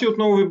се и аз и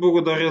отново ви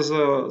благодаря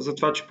за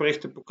това, че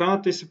приехте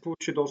поканата и се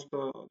получи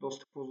доста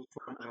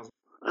ползотворен разговор.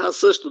 Аз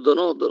също,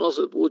 дано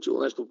се е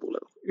получило нещо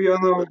полезно. И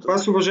на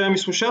вас, уважаеми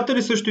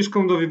слушатели, също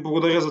искам да ви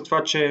благодаря за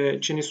това,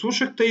 че ни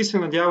слушахте и се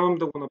надявам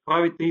да го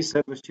направите и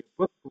следващия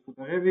път.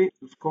 Благодаря ви,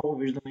 до скоро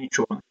виждане и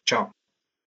чуване. Чао!